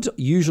weren't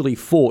usually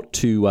fought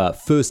to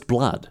first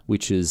blood,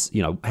 which is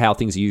how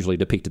things are usually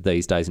depicted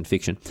these days in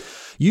fiction.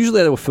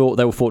 Usually, they were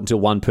fought until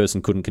one person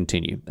couldn't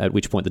continue. At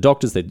which point, the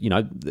doctors that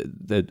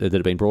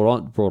had been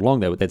brought along,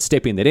 they'd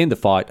step in, they'd end the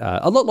fight.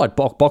 A lot like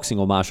boxing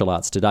or martial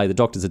arts today, the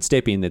doctors would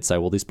step in, they'd say,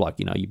 "Well, this bloke,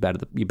 you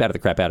battered the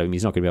crap out of him.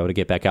 He's not going to be able to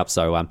get back up.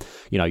 So,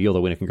 you're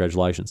the winner.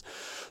 Congratulations."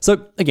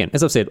 So again,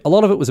 as I've said, a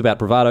lot of it was about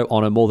bravado,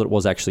 honor, more than it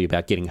was actually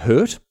about getting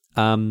hurt.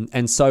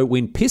 And so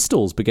when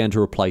pistols began to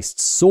replace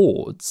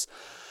swords,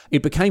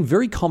 it became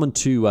very common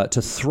to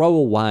throw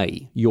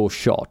away your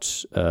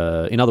shot.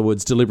 In other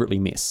words, deliberately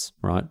miss,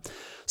 right?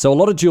 So a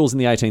lot of duels in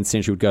the 18th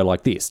century would go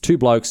like this. Two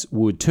blokes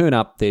would turn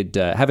up, they'd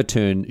have a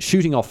turn,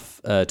 shooting off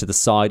to the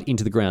side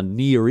into the ground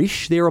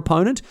near-ish their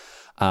opponent,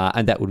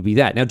 and that would be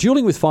that. Now,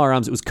 dueling with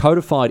firearms, it was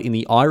codified in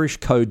the Irish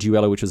Code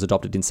Duello, which was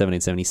adopted in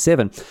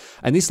 1777,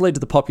 and this led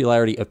to the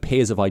popularity of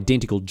pairs of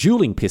identical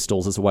dueling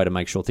pistols as a way to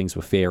make sure things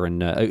were fair,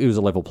 and it was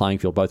a level playing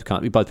field,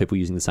 both people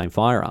using the same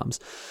firearms.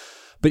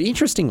 But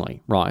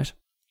interestingly, right,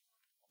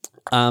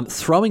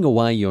 throwing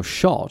away your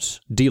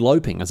shot,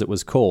 deloping as it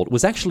was called,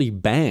 was actually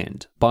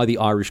banned by the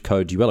Irish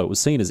Code Duello. It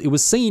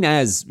was seen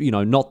as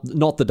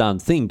not the done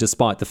thing,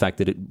 despite the fact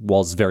that it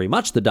was very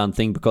much the done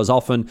thing, because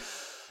often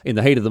in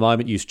the heat of the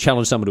moment, you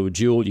challenge someone to a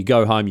duel, you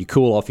go home, you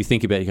cool off, you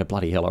think about it, you go,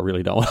 bloody hell, I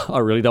really don't want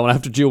to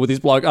have to duel with this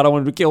bloke, I don't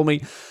want him to kill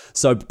me.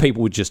 So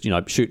people would just,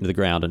 shoot into the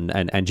ground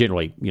and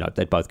generally,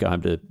 they'd both go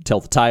home to tell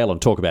the tale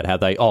and talk about how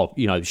they,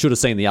 should have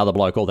seen the other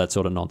bloke, all that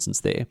sort of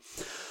nonsense there.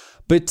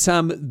 But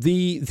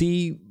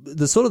the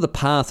sort of the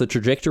path, the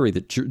trajectory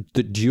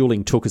that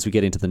dueling took as we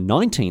get into the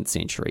 19th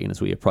century and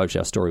as we approach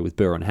our story with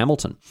Burr and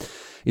Hamilton,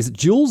 is that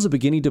duels are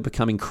beginning to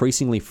become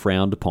increasingly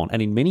frowned upon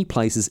and in many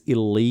places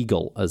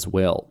illegal as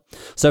well.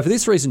 So for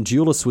this reason,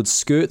 duelists would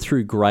skirt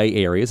through grey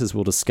areas, as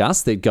we'll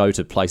discuss. They'd go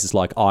to places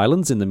like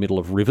islands in the middle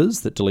of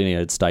rivers that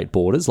delineated state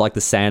borders, like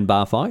the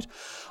sandbar fight.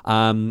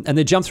 And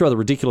they'd jump through other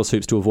ridiculous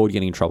hoops to avoid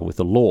getting in trouble with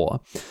the law.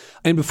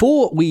 And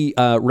before we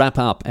wrap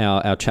up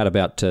our chat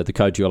about the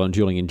Code Duello and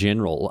dueling in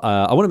general,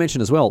 I want to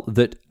mention as well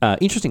that,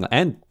 interestingly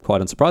and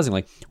quite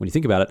unsurprisingly, when you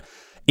think about it,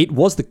 it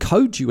was the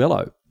Code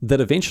Duello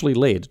that eventually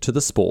led to the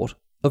sport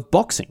of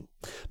boxing,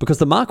 because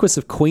the Marquess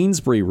of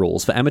Queensberry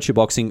rules for amateur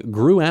boxing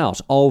grew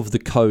out of the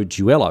Code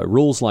Duello.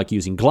 Rules like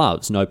using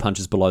gloves, no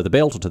punches below the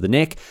belt or to the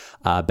neck,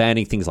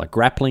 banning things like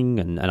grappling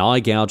and eye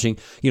gouging,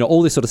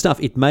 all this sort of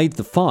stuff. It made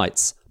the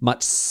fights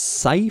much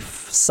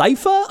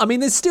safer. I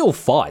mean, there's still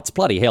fights,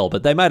 bloody hell,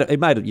 but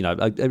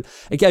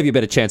it gave you a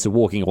better chance of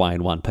walking away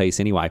in one piece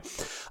anyway.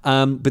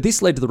 But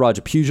this led to the rise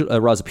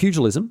of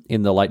pugilism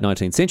in the late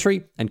 19th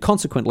century, and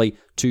consequently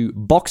to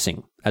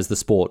boxing as the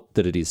sport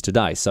that it is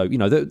today. So,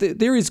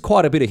 there is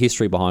quite a bit of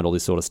history behind all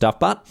this sort of stuff,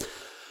 but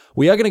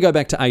we are going to go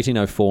back to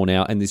 1804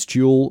 now, and this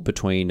duel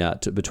between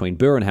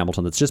Burr and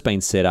Hamilton that's just been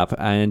set up.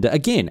 And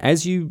again,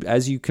 as you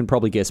can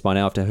probably guess by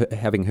now, after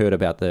having heard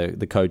about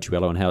the Code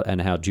Duello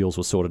and how duels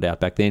were sorted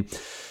out back then,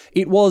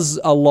 it was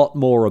a lot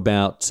more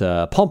about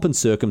pomp and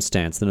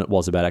circumstance than it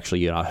was about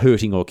actually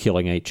hurting or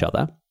killing each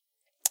other.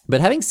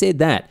 But having said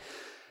that,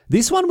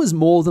 this one was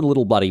more than a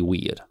little bloody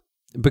weird,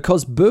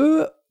 because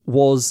Burr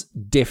was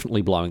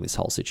definitely blowing this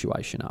whole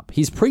situation up.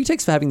 His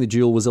pretext for having the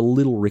duel was a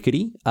little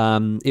rickety.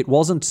 It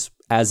wasn't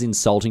as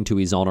insulting to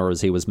his honour as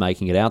he was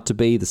making it out to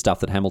be, the stuff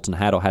that Hamilton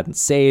had or hadn't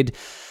said.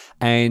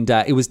 And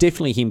it was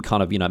definitely him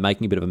kind of,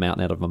 making a bit of a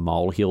mountain out of a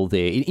molehill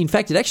there. In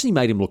fact, it actually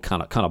made him look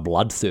kind of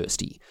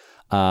bloodthirsty,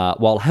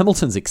 while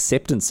Hamilton's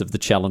acceptance of the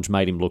challenge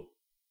made him look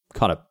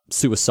kind of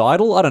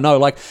suicidal. I don't know.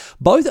 Like,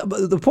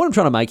 the point I'm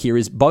trying to make here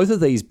is both of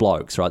these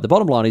blokes, right? The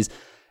bottom line is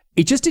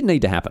it just didn't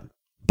need to happen.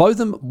 Both of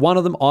them, one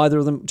of them, either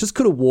of them just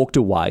could have walked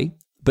away,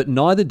 but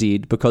neither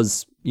did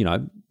because,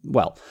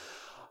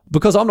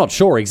 because I'm not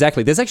sure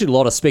exactly. There's actually a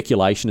lot of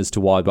speculation as to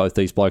why both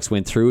these blokes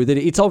went through with it.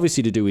 It's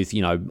obviously to do with,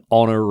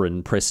 honour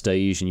and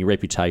prestige and your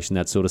reputation,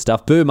 that sort of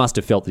stuff. Burr must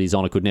have felt that his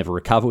honour could never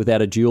recover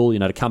without a duel,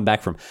 to come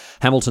back from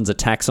Hamilton's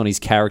attacks on his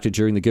character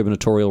during the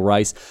gubernatorial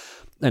race.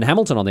 And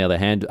Hamilton, on the other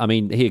hand,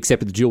 he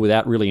accepted the duel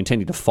without really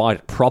intending to fight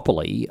it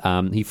properly.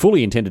 He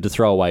fully intended to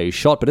throw away his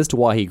shot, but as to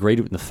why he agreed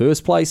to it in the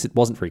first place, it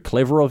wasn't very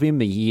clever of him.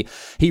 He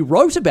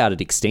wrote about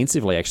it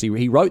extensively, actually.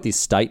 He wrote this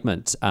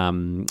statement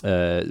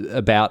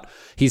about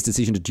his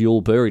decision to duel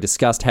Burr. He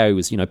discussed how he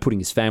was, putting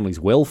his family's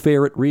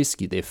welfare at risk,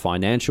 their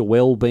financial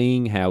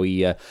well-being, how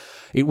it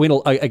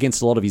went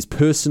against a lot of his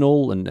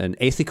personal and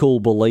ethical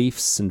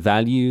beliefs and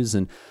values.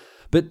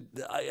 But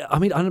I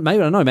don't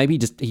know. Maybe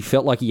he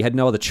felt like he had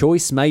no other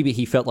choice. Maybe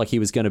he felt like he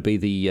was going to be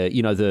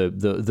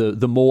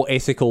the more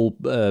ethical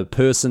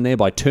person there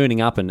by turning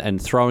up and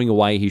throwing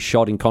away his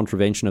shot in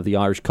contravention of the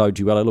Irish Code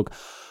Duello. Look,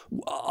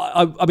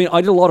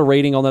 I did a lot of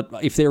reading on it.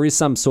 If there is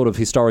some sort of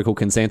historical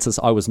consensus,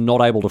 I was not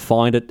able to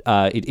find it.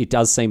 It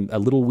does seem a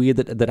little weird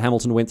that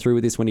Hamilton went through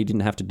with this when he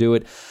didn't have to do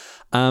it.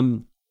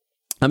 Believe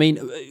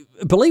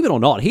it or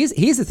not,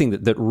 here's the thing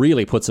that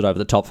really puts it over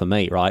the top for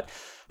me, right?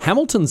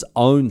 Hamilton's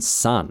own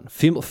son,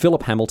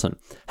 Philip Hamilton,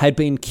 had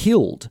been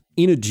killed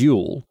in a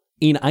duel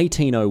in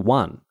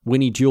 1801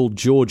 when he duelled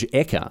George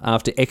Ecker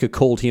after Ecker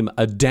called him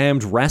a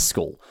damned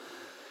rascal.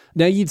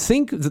 Now, you'd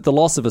think that the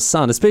loss of a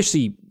son,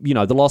 especially,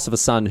 the loss of a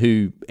son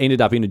who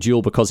ended up in a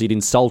duel because he'd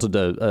insulted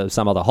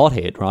some other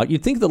hothead, right?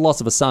 You'd think the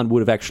loss of a son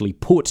would have actually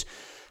put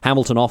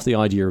Hamilton off the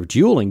idea of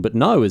duelling, but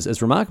no,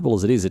 as remarkable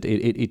as it is, it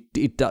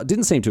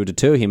didn't seem to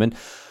deter him. And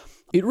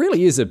it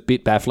really is a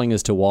bit baffling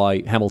as to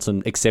why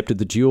Hamilton accepted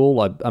the duel.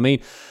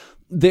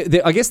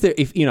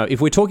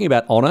 If we're talking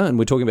about honour and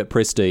we're talking about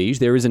prestige,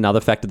 there is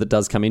another factor that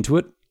does come into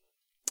it.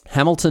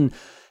 Hamilton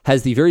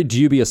has the very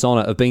dubious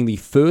honour of being the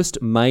first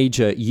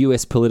major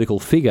US political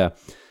figure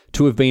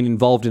to have been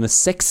involved in a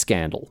sex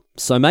scandal.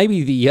 So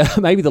maybe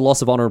the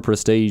loss of honour and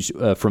prestige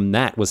from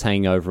that was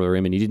hanging over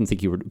him, and he didn't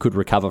think he could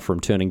recover from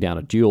turning down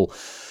a duel.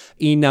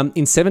 In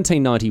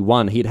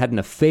 1791, he had an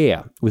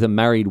affair with a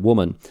married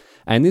woman.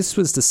 And this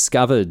was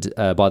discovered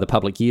by the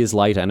public years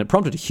later, and it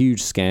prompted a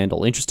huge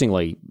scandal.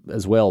 Interestingly,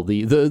 as well,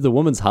 the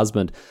woman's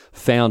husband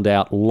found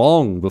out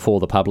long before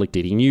the public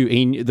did.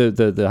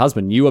 The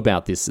husband knew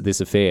about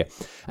this affair,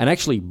 and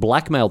actually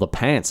blackmailed the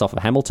pants off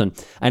of Hamilton,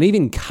 and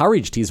even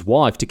encouraged his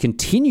wife to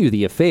continue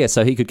the affair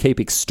so he could keep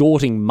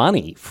extorting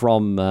money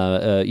from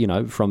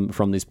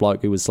this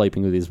bloke who was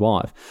sleeping with his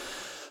wife.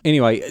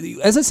 Anyway,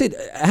 as I said,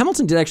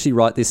 Hamilton did actually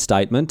write this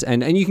statement,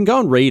 and you can go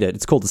and read it.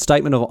 It's called the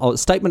Statement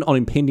on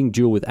Impending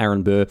Duel with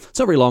Aaron Burr. It's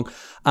not very long,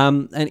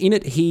 and in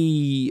it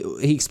he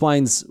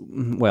explains,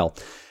 well,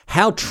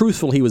 how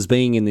truthful he was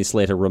being in this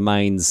letter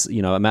remains,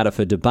 a matter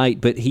for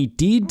debate. But he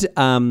did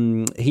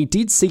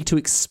seek to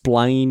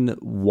explain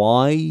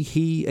why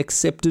he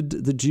accepted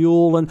the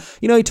duel, and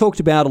he talked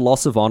about a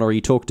loss of honour.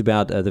 He talked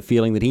about the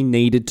feeling that he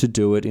needed to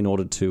do it in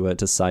order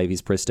to save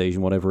his prestige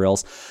and whatever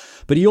else.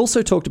 But he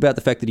also talked about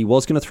the fact that he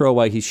was going to throw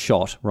away his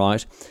shot,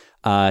 right?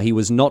 He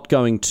was not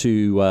going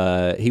to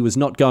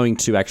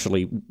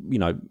actually,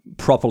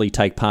 properly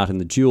take part in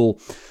the duel.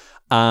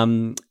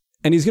 And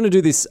he's going to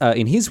do this,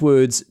 in his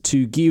words,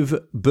 to give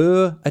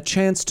Burr a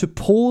chance to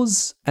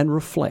pause and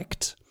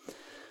reflect.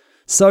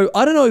 So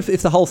I don't know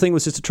if the whole thing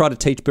was just to try to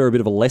teach Burr a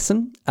bit of a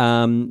lesson.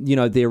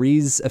 There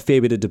is a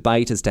fair bit of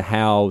debate as to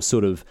how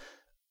sort of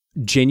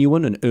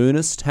genuine and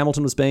earnest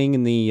Hamilton was being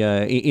in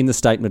the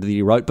statement that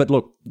he wrote. But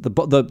look,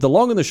 the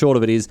long and the short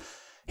of it is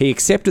he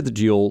accepted the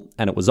duel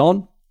and it was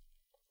on,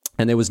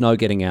 and there was no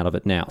getting out of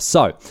it now.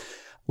 So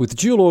with the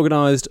duel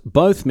organised,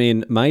 both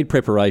men made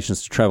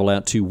preparations to travel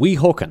out to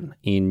Weehawken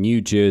in New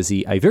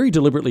Jersey, a very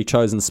deliberately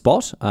chosen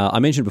spot. I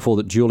mentioned before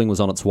that duelling was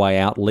on its way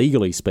out,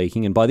 legally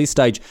speaking, and by this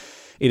stage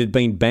it had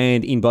been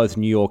banned in both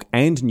New York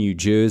and New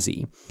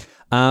Jersey.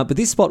 But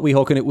this spot,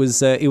 Weehawken, it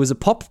was a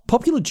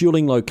popular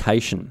duelling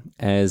location,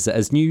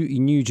 as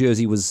New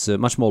Jersey was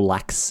much more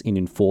lax in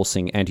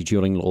enforcing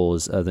anti-duelling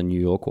laws than New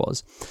York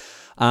was.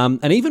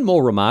 And even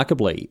more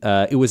remarkably,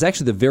 it was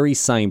actually the very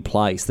same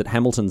place that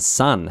Hamilton's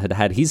son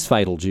had his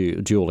fatal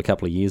duel a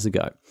couple of years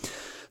ago.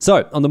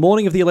 So, on the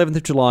morning of the 11th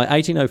of July,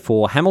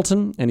 1804,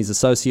 Hamilton and his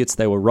associates,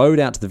 they were rowed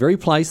out to the very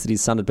place that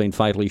his son had been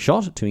fatally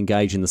shot to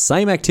engage in the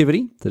same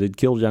activity that had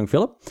killed young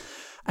Philip.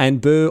 And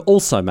Burr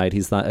also made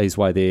his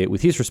way there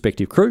with his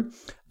respective crew.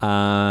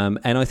 And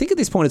I think at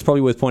this point it's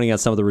probably worth pointing out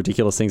some of the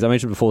ridiculous things. I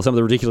mentioned before some of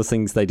the ridiculous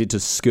things they did to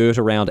skirt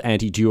around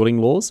anti-duelling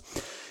laws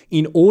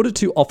in order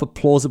to offer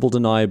plausible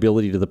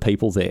deniability to the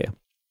people there.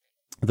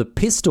 The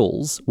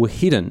pistols were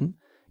hidden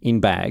in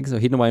bags, or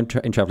hidden away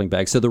in travelling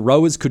bags, so the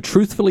rowers could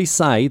truthfully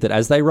say that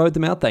as they rowed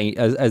them out,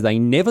 as they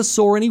never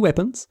saw any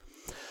weapons.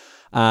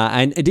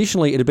 And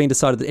additionally, it had been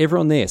decided that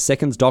everyone there,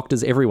 seconds,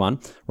 doctors, everyone,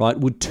 right,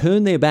 would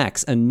turn their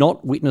backs and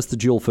not witness the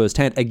duel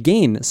firsthand,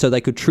 again, so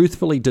they could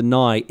truthfully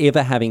deny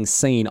ever having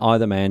seen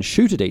either man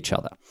shoot at each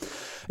other.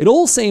 It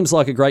all seems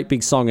like a great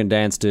big song and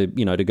dance to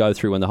go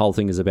through when the whole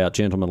thing is about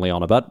gentlemanly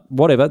honour, but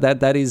whatever,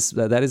 that is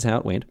how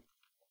it went.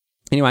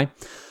 Anyway,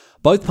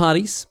 both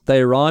parties, they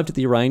arrived at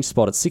the arranged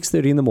spot at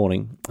 6:30 in the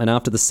morning, and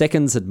after the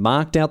seconds had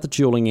marked out the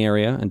duelling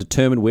area and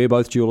determined where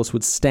both duellists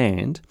would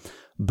stand,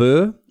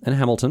 Burr and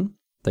Hamilton,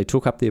 they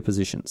took up their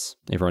positions.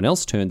 Everyone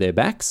else turned their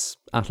backs,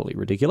 utterly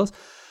ridiculous,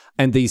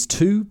 and these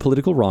two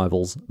political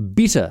rivals,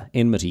 bitter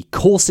enmity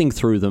coursing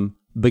through them,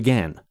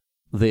 began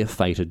their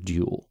fated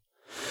duel.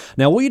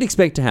 Now, what you'd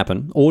expect to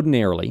happen,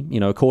 ordinarily,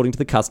 according to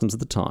the customs of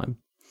the time,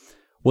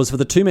 was for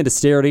the two men to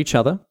stare at each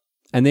other,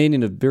 and then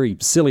in a very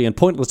silly and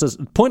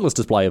pointless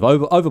display of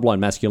overblown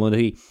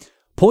masculinity,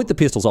 point the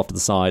pistols off to the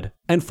side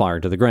and fire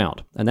into the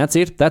ground. And that's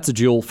it. That's a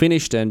duel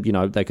finished, and,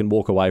 they can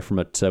walk away from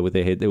it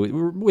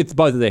with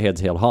both of their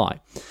heads held high.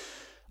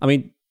 I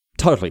mean,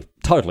 totally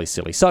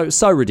silly.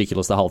 So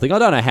ridiculous, the whole thing. I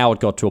don't know how it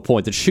got to a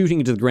point that shooting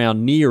into the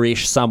ground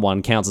near-ish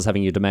someone counts as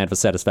having your demand for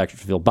satisfaction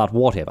fulfilled, but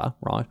whatever,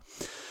 right?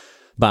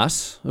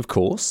 But, of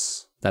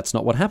course, that's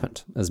not what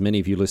happened, as many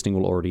of you listening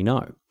will already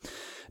know.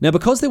 Now,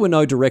 because there were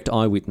no direct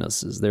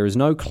eyewitnesses, there is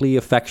no clear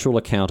factual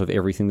account of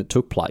everything that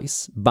took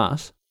place,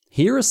 but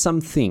here are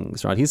some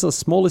things, right? Here's a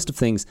small list of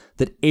things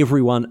that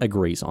everyone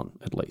agrees on,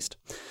 at least.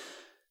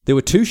 There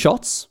were 2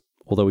 shots,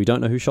 although we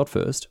don't know who shot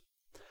first.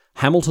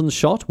 Hamilton's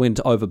shot went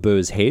over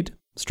Burr's head,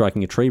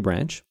 striking a tree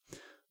branch.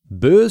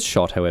 Burr's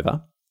shot,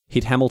 however,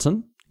 hit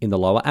Hamilton in the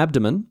lower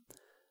abdomen,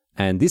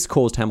 and this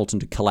caused Hamilton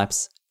to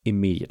collapse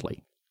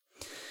immediately.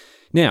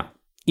 Now,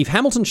 if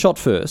Hamilton shot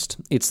first,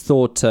 it's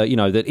thought,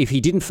 that if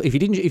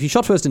he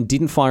shot first and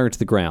didn't fire into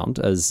the ground,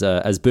 as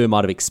Burr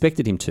might have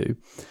expected him to,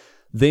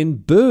 then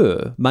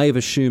Burr may have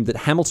assumed that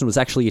Hamilton was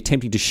actually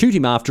attempting to shoot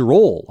him after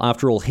all.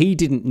 After all, he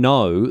didn't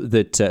know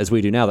that, as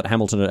we do now, that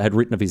Hamilton had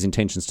written of his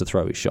intentions to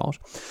throw his shot.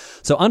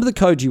 So under the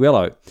Code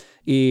Duello,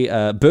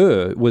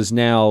 Burr was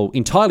now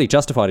entirely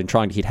justified in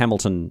trying to hit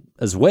Hamilton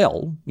as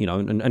well,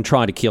 and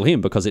trying to kill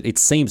him, because it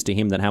seems to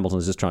him that Hamilton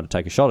is just trying to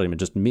take a shot at him and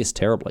just missed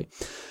terribly.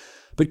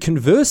 But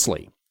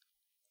conversely,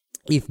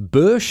 if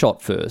Burr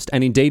shot first,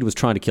 and indeed was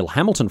trying to kill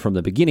Hamilton from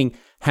the beginning,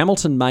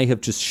 Hamilton may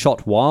have just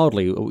shot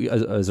wildly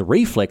as a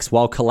reflex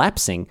while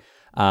collapsing,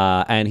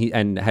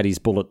 and had his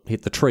bullet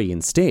hit the tree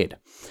instead.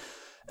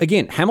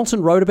 Again,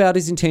 Hamilton wrote about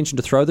his intention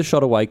to throw the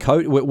shot away,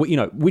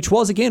 which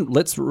was, again,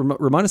 let's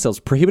remind ourselves,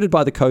 prohibited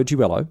by the Code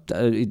Duello,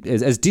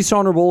 as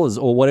dishonourable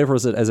or whatever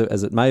as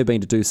it may have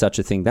been to do such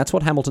a thing. That's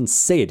what Hamilton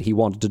said he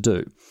wanted to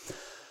do.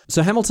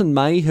 So Hamilton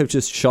may have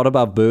just shot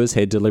above Burr's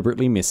head,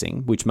 deliberately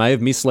missing, which may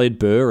have misled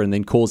Burr and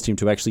then caused him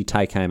to actually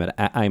take aim at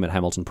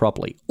Hamilton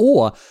properly.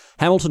 Or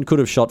Hamilton could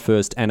have shot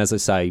first, and as I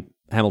say,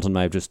 Hamilton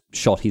may have just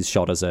shot his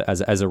shot as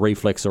a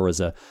reflex, or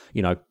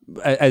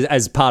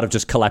as part of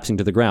just collapsing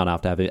to the ground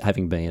after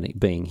having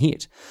being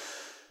hit.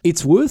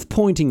 It's worth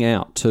pointing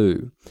out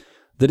too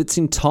that it's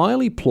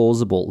entirely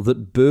plausible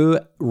that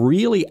Burr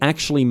really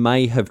actually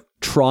may have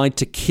tried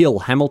to kill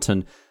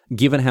Hamilton,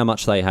 given how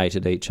much they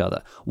hated each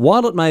other.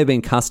 While it may have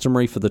been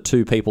customary for the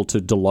two people to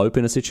delope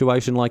in a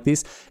situation like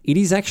this, it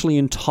is actually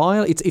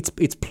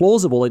it's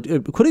plausible,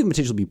 it could even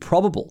potentially be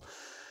probable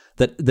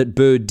that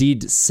Burr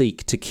did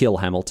seek to kill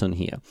Hamilton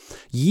here.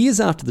 Years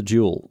after the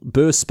duel,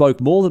 Burr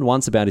spoke more than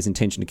once about his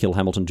intention to kill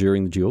Hamilton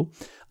during the duel,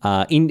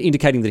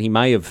 indicating that he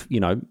may have,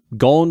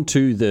 gone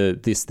to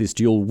this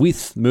duel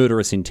with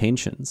murderous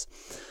intentions.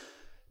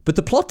 But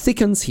the plot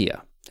thickens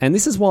here. And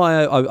this is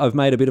why I've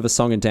made a bit of a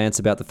song and dance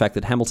about the fact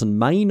that Hamilton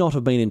may not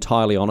have been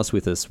entirely honest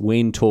with us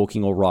when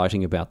talking or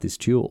writing about this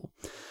duel.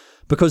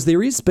 Because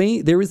there's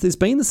been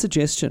the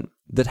suggestion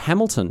that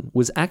Hamilton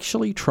was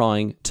actually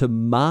trying to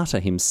martyr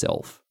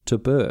himself to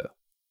Burr.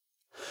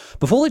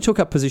 Before they took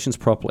up positions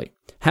properly,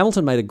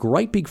 Hamilton made a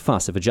great big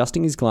fuss of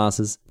adjusting his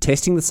glasses,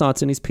 testing the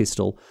sights in his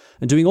pistol,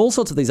 and doing all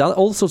sorts of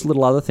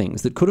little other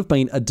things that could have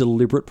been a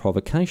deliberate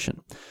provocation.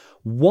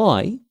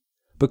 Why?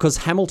 Because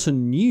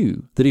Hamilton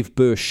knew that if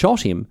Burr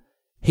shot him,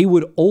 he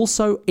would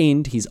also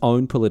end his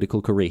own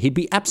political career. He'd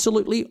be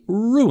absolutely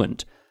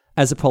ruined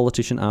as a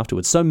politician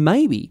afterwards. So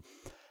maybe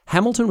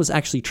Hamilton was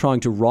actually trying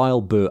to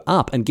rile Burr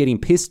up and get him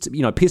pissed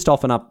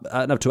off enough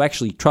to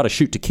actually try to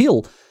shoot to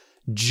kill,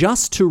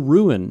 just to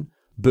ruin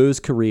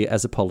Burr's career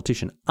as a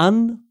politician.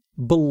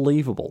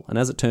 Unbelievable. And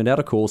as it turned out,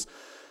 of course,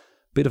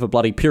 bit of a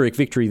bloody Pyrrhic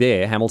victory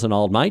there, Hamilton,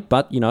 old mate,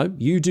 but,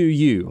 you do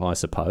you, I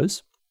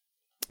suppose.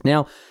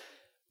 Now,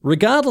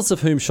 regardless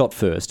of whom shot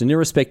first, and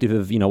irrespective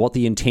of, what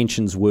the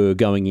intentions were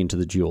going into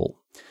the duel,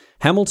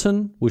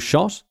 Hamilton was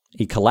shot,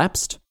 he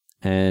collapsed,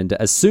 and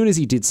as soon as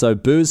he did so,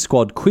 Burr's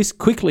squad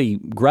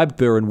quickly grabbed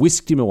Burr and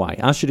whisked him away,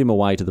 ushered him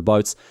away to the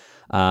boats,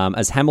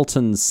 as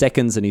Hamilton's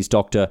seconds and his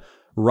doctor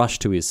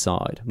rushed to his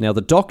side. Now,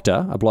 the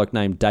doctor, a bloke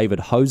named David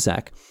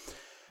Hozak,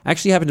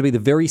 actually happened to be the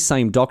very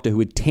same doctor who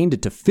had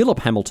tended to Philip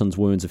Hamilton's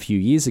wounds a few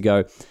years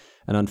ago,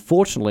 And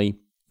unfortunately,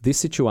 this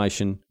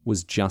situation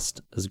was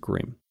just as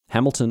grim.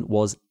 Hamilton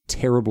was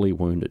terribly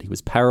wounded. He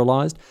was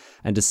paralysed,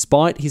 and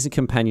despite his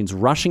companions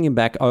rushing him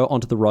back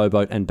onto the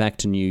rowboat and back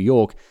to New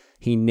York,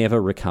 he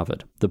never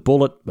recovered. The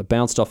bullet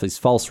bounced off his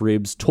false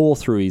ribs, tore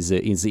through his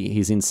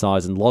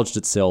insides, and lodged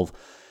itself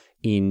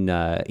in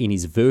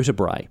his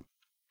vertebrae.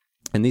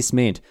 And this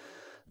meant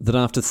that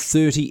after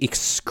 30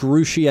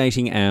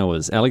 excruciating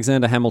hours,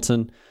 Alexander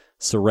Hamilton,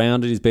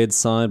 surrounded his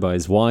bedside by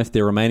his wife,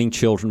 their remaining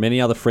children,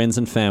 many other friends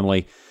and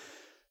family,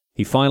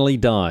 he finally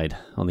died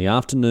on the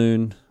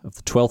afternoon of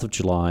the 12th of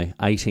July,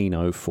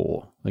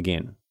 1804.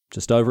 Again,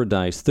 just over a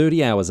day,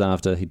 30 hours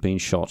after he'd been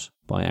shot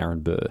by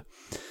Aaron Burr.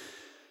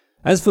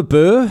 As for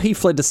Burr, he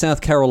fled to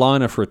South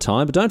Carolina for a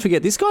time, but don't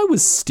forget, this guy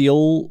was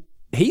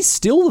he's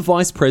still the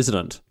vice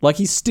president. Like,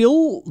 he's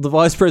still the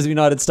vice president of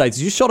the United States.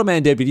 He just shot a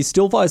man dead, but he's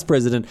still vice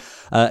president,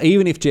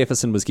 even if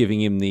Jefferson was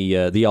giving him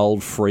the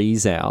old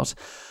freeze out.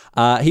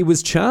 He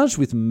was charged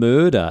with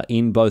murder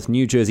in both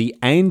New Jersey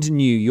and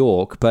New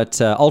York, but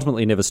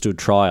ultimately never stood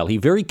trial. He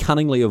very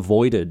cunningly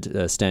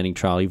avoided standing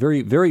trial. He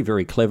very, very,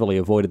 very cleverly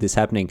avoided this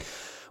happening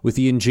with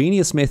the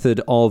ingenious method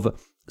of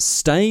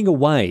staying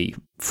away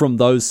from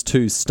those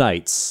two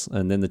states,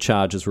 and then the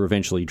charges were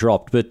eventually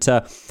dropped. But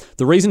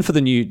the reason for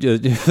the New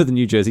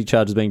Jersey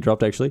charges being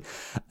dropped, actually,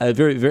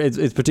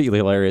 it's particularly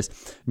hilarious.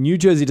 New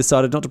Jersey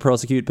decided not to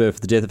prosecute Burr for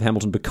the death of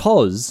Hamilton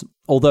because,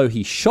 although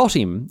he shot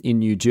him in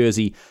New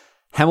Jersey,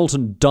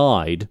 Hamilton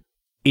died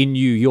in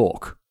New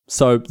York.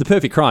 So the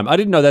perfect crime. I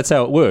didn't know that's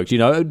how it worked. You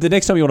know, the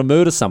next time you want to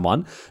murder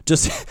someone,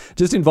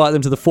 just invite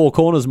them to the Four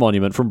Corners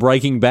Monument from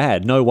Breaking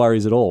Bad. No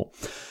worries at all.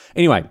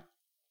 Anyway,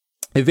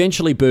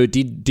 eventually Burr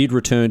did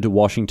return to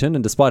Washington,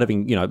 and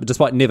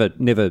despite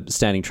never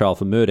standing trial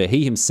for murder,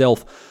 he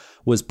himself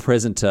was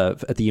present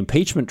at the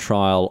impeachment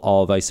trial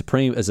of a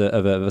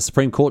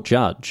Supreme Court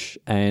judge,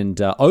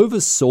 and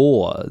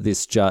oversaw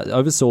this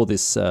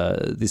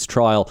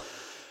trial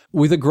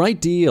with a great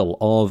deal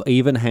of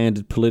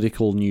even-handed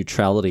political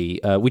neutrality,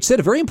 which set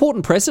a very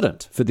important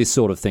precedent for this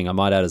sort of thing, I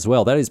might add as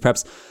well. That is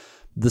perhaps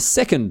the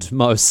second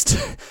most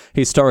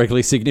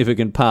historically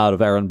significant part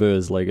of Aaron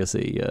Burr's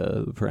legacy,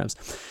 perhaps.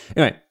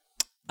 Anyway,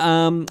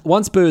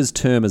 once Burr's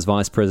term as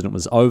vice president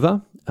was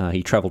over,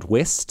 he travelled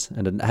west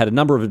and had a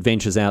number of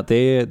adventures out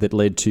there that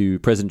led to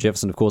President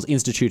Jefferson, of course,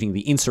 instituting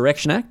the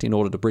Insurrection Act in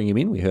order to bring him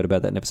in. We heard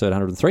about that in episode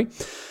 103.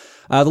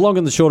 The long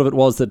and the short of it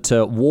was that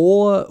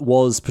war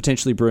was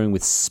potentially brewing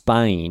with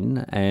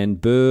Spain, and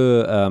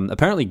Burr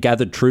apparently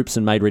gathered troops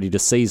and made ready to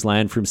seize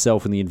land for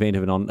himself in the event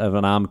of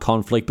an armed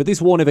conflict. But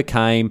this war never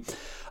came.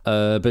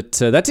 But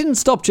that didn't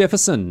stop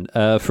Jefferson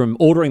from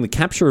ordering the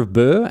capture of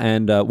Burr,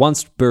 and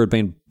once Burr had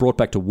been brought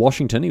back to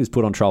Washington, he was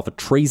put on trial for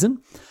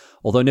treason,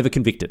 although never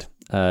convicted.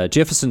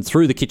 Jefferson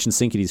threw the kitchen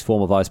sink at his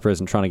former vice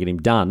president trying to get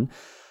him done.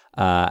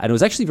 And it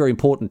was actually a very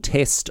important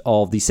test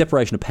of the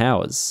separation of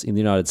powers in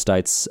the United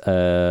States,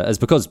 as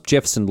because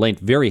Jefferson leant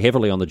very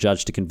heavily on the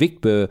judge to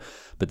convict Burr,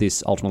 but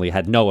this ultimately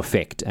had no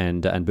effect,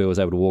 and Burr was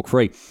able to walk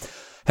free.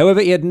 However,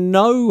 he had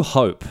no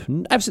hope,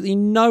 absolutely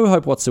no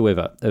hope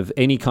whatsoever, of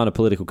any kind of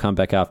political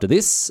comeback after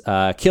this.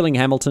 Killing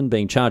Hamilton,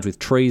 being charged with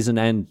treason,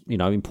 and,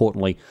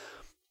 importantly,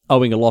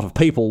 owing a lot of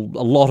people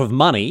a lot of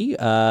money,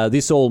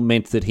 this all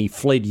meant that he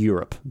fled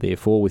Europe,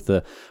 therefore,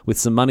 with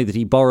some money that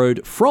he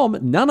borrowed from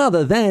none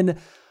other than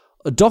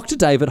Dr.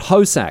 David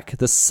Hosack,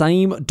 the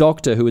same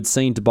doctor who had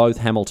seen to both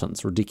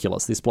Hamiltons.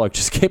 Ridiculous. This bloke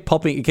just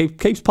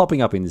keeps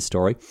popping up in this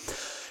story.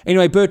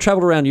 Anyway, Burr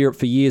travelled around Europe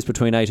for years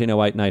between 1808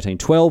 and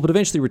 1812, but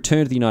eventually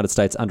returned to the United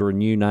States under a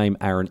new name,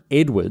 Aaron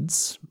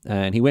Edwards,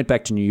 and he went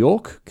back to New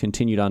York,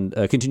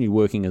 continued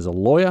working as a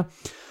lawyer,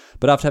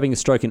 but after having a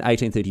stroke in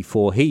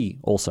 1834, he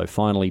also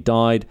finally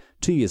died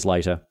 2 years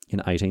later in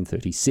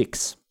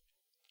 1836.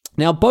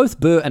 Now, both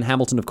Burr and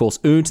Hamilton, of course,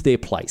 earned their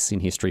place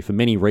in history for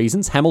many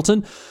reasons.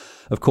 Hamilton,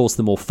 of course,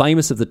 the more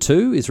famous of the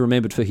two, is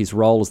remembered for his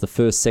role as the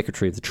first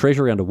Secretary of the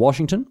Treasury under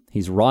Washington,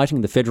 his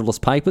writing the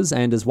Federalist Papers,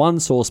 and as one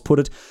source put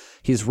it,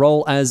 his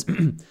role as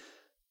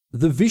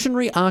the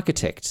visionary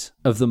architect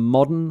of the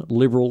modern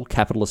liberal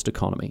capitalist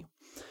economy.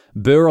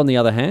 Burr, on the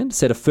other hand,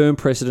 set a firm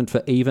precedent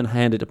for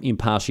even-handed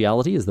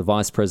impartiality as the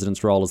vice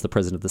president's role as the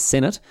president of the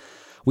Senate,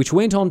 which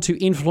went on to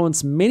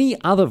influence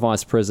many other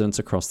vice presidents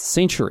across the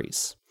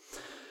centuries.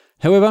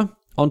 However,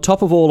 on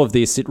top of all of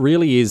this, it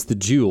really is the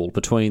duel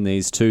between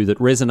these two that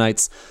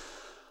resonates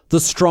the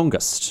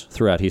strongest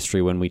throughout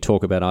history when we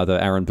talk about either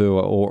Aaron Burr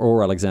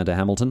or Alexander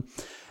Hamilton.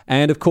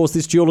 And of course,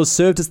 this duel has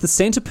served as the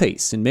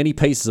centerpiece in many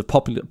pieces of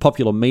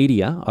popular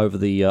media over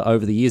the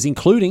years,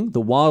 including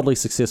the wildly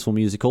successful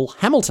musical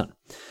Hamilton.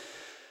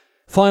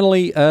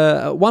 Finally,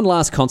 one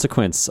last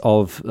consequence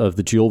of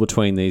the duel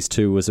between these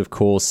two was, of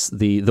course,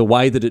 the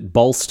way that it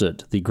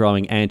bolstered the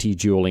growing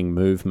anti-dueling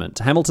movement.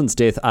 Hamilton's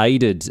death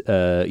aided,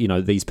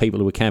 these people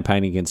who were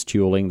campaigning against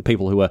dueling, the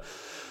people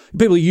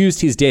who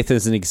used his death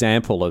as an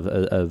example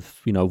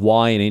of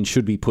why an end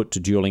should be put to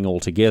dueling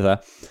altogether.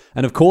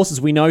 And of course, as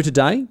we know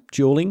today,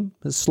 dueling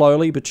has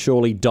slowly but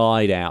surely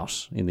died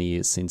out in the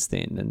years since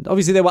then. And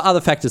obviously, there were other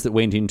factors that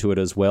went into it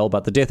as well,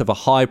 but the death of a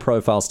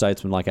high-profile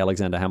statesman like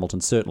Alexander Hamilton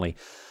certainly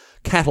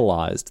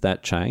catalysed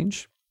that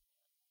change.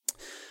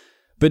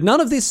 But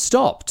none of this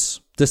stopped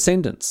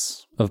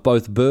descendants of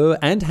both Burr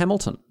and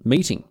Hamilton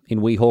meeting in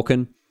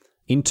Weehawken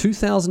in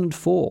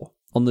 2004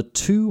 on the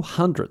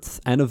 200th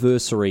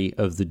anniversary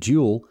of the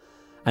duel,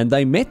 and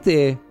they met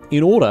there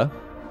in order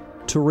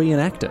to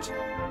reenact it.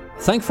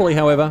 Thankfully,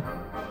 however,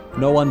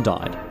 no one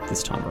died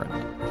this time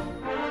around.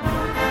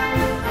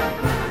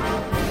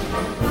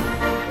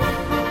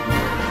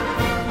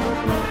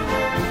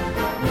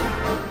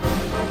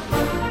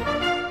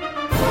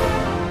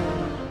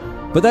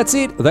 But that's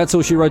it. That's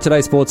all she wrote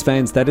today, sports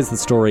fans. That is the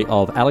story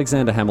of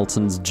Alexander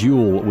Hamilton's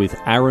duel with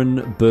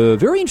Aaron Burr.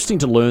 Very interesting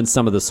to learn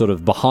some of the sort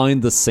of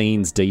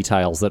behind-the-scenes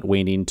details that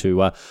went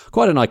into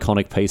quite an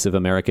iconic piece of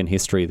American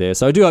history there.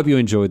 So I do hope you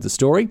enjoyed the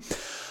story.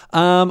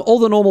 All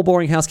the normal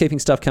boring housekeeping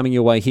stuff coming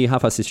your way here,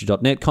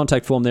 halfasthistory.net.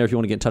 Contact form there if you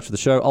want to get in touch with the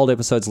show. Old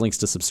episodes, links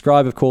to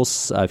subscribe, of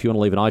course. If you want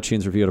to leave an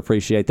iTunes review, I'd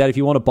appreciate that. If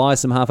you want to buy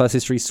some Half-Assed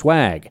History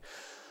swag,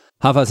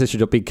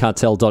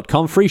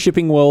 halfasthistory.bigcartel.com. Free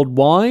shipping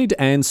worldwide,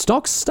 and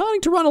stock's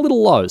starting to run a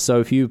little low. So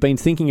if you've been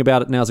thinking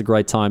about it, now's a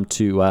great time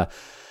to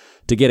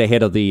get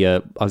ahead of the,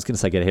 I was going to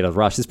say get ahead of the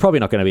rush. There's probably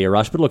not going to be a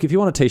rush, but look, if you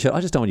want a t-shirt,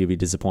 I just don't want you to be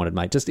disappointed,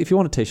 mate. Just if you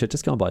want a t-shirt,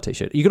 just go and buy a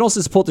t-shirt. You can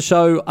also support the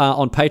show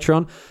on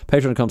Patreon,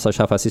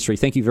 patreon.com/halfasthistory.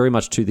 Thank you very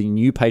much to the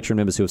new Patreon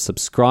members who have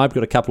subscribed.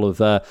 Got a couple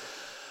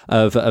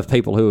of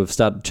people who have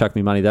started chucking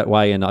me money that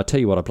way, and I tell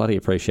you what, I bloody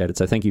appreciate it.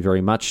 So thank you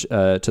very much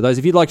to those.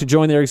 If you'd like to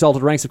join their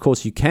exalted ranks, of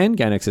course you can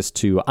gain access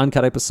to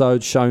uncut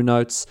episodes, show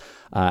notes,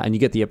 and you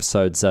get the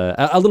episodes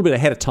a little bit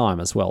ahead of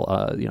time as well.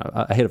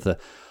 Ahead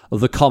of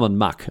the common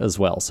muck as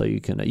well, so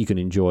you can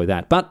enjoy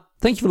that. But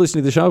thank you for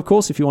listening to the show. Of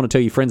course, if you want to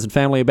tell your friends and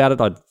family about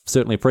it, I'd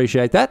certainly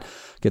appreciate that.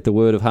 Get the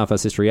word of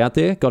Half-Assed History out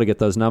there. Got to get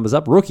those numbers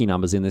up, rookie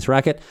numbers in this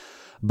racket.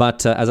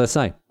 But as I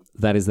say,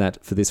 that is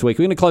that for this week.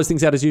 We're going to close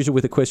things out as usual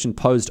with a question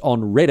posed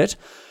on Reddit.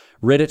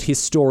 Reddit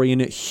historian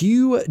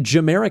Hugh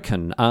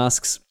Jamerican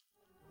asks,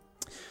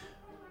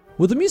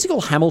 would the musical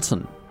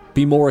Hamilton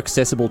be more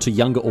accessible to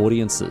younger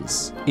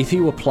audiences if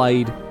he were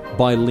played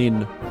by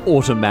Lynn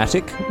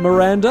Automatic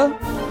Miranda?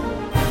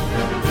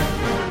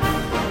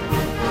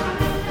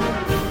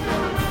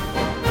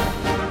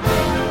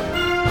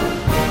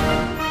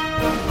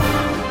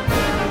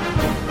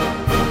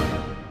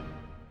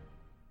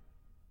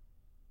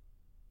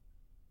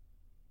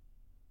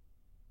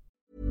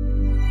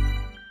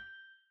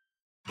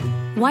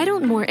 Why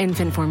don't more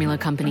infant formula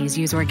companies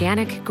use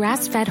organic,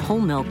 grass-fed whole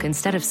milk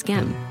instead of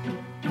skim?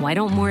 Why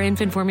don't more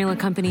infant formula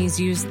companies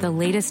use the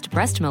latest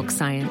breast milk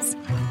science?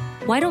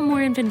 Why don't more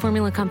infant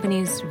formula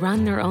companies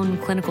run their own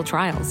clinical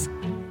trials?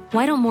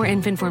 Why don't more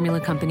infant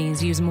formula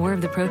companies use more of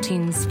the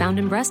proteins found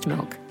in breast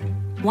milk?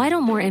 Why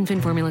don't more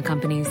infant formula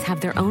companies have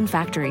their own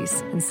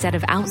factories instead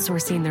of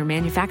outsourcing their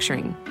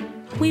manufacturing?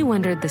 We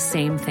wondered the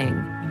same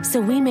thing.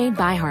 So we made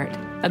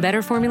ByHeart, a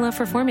better formula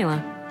for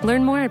formula.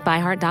 Learn more at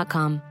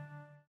byheart.com.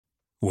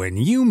 When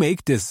you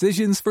make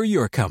decisions for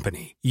your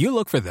company, you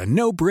look for the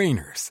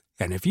no-brainers.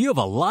 And if you have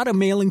a lot of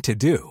mailing to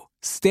do,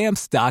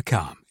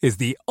 Stamps.com is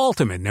the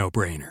ultimate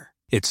no-brainer.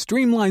 It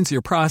streamlines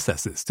your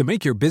processes to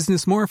make your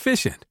business more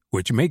efficient,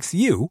 which makes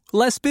you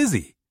less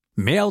busy.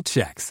 Mail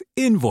checks,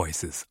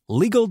 invoices,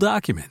 legal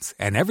documents,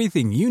 and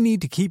everything you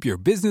need to keep your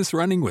business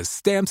running with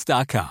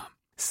Stamps.com.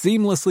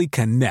 Seamlessly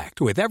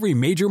connect with every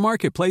major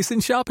marketplace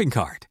and shopping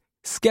cart.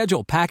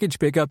 Schedule package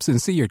pickups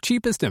and see your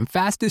cheapest and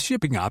fastest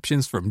shipping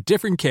options from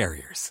different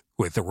carriers,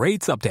 with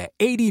rates up to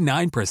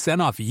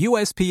 89% off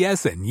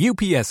USPS and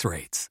UPS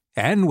rates.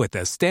 And with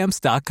the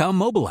Stamps.com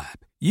mobile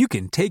app, you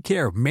can take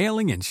care of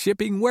mailing and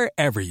shipping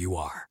wherever you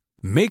are.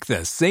 Make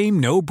the same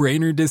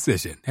no-brainer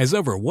decision as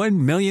over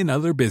 1 million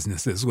other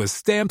businesses with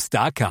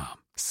Stamps.com.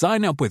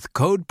 Sign up with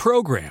code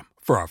PROGRAM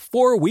for a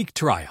 4-week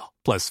trial,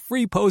 plus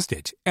free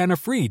postage and a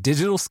free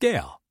digital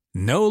scale.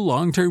 No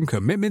long-term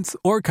commitments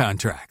or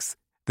contracts.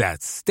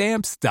 That's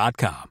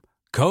Stamps.com.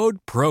 Code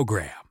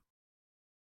PROGRAM.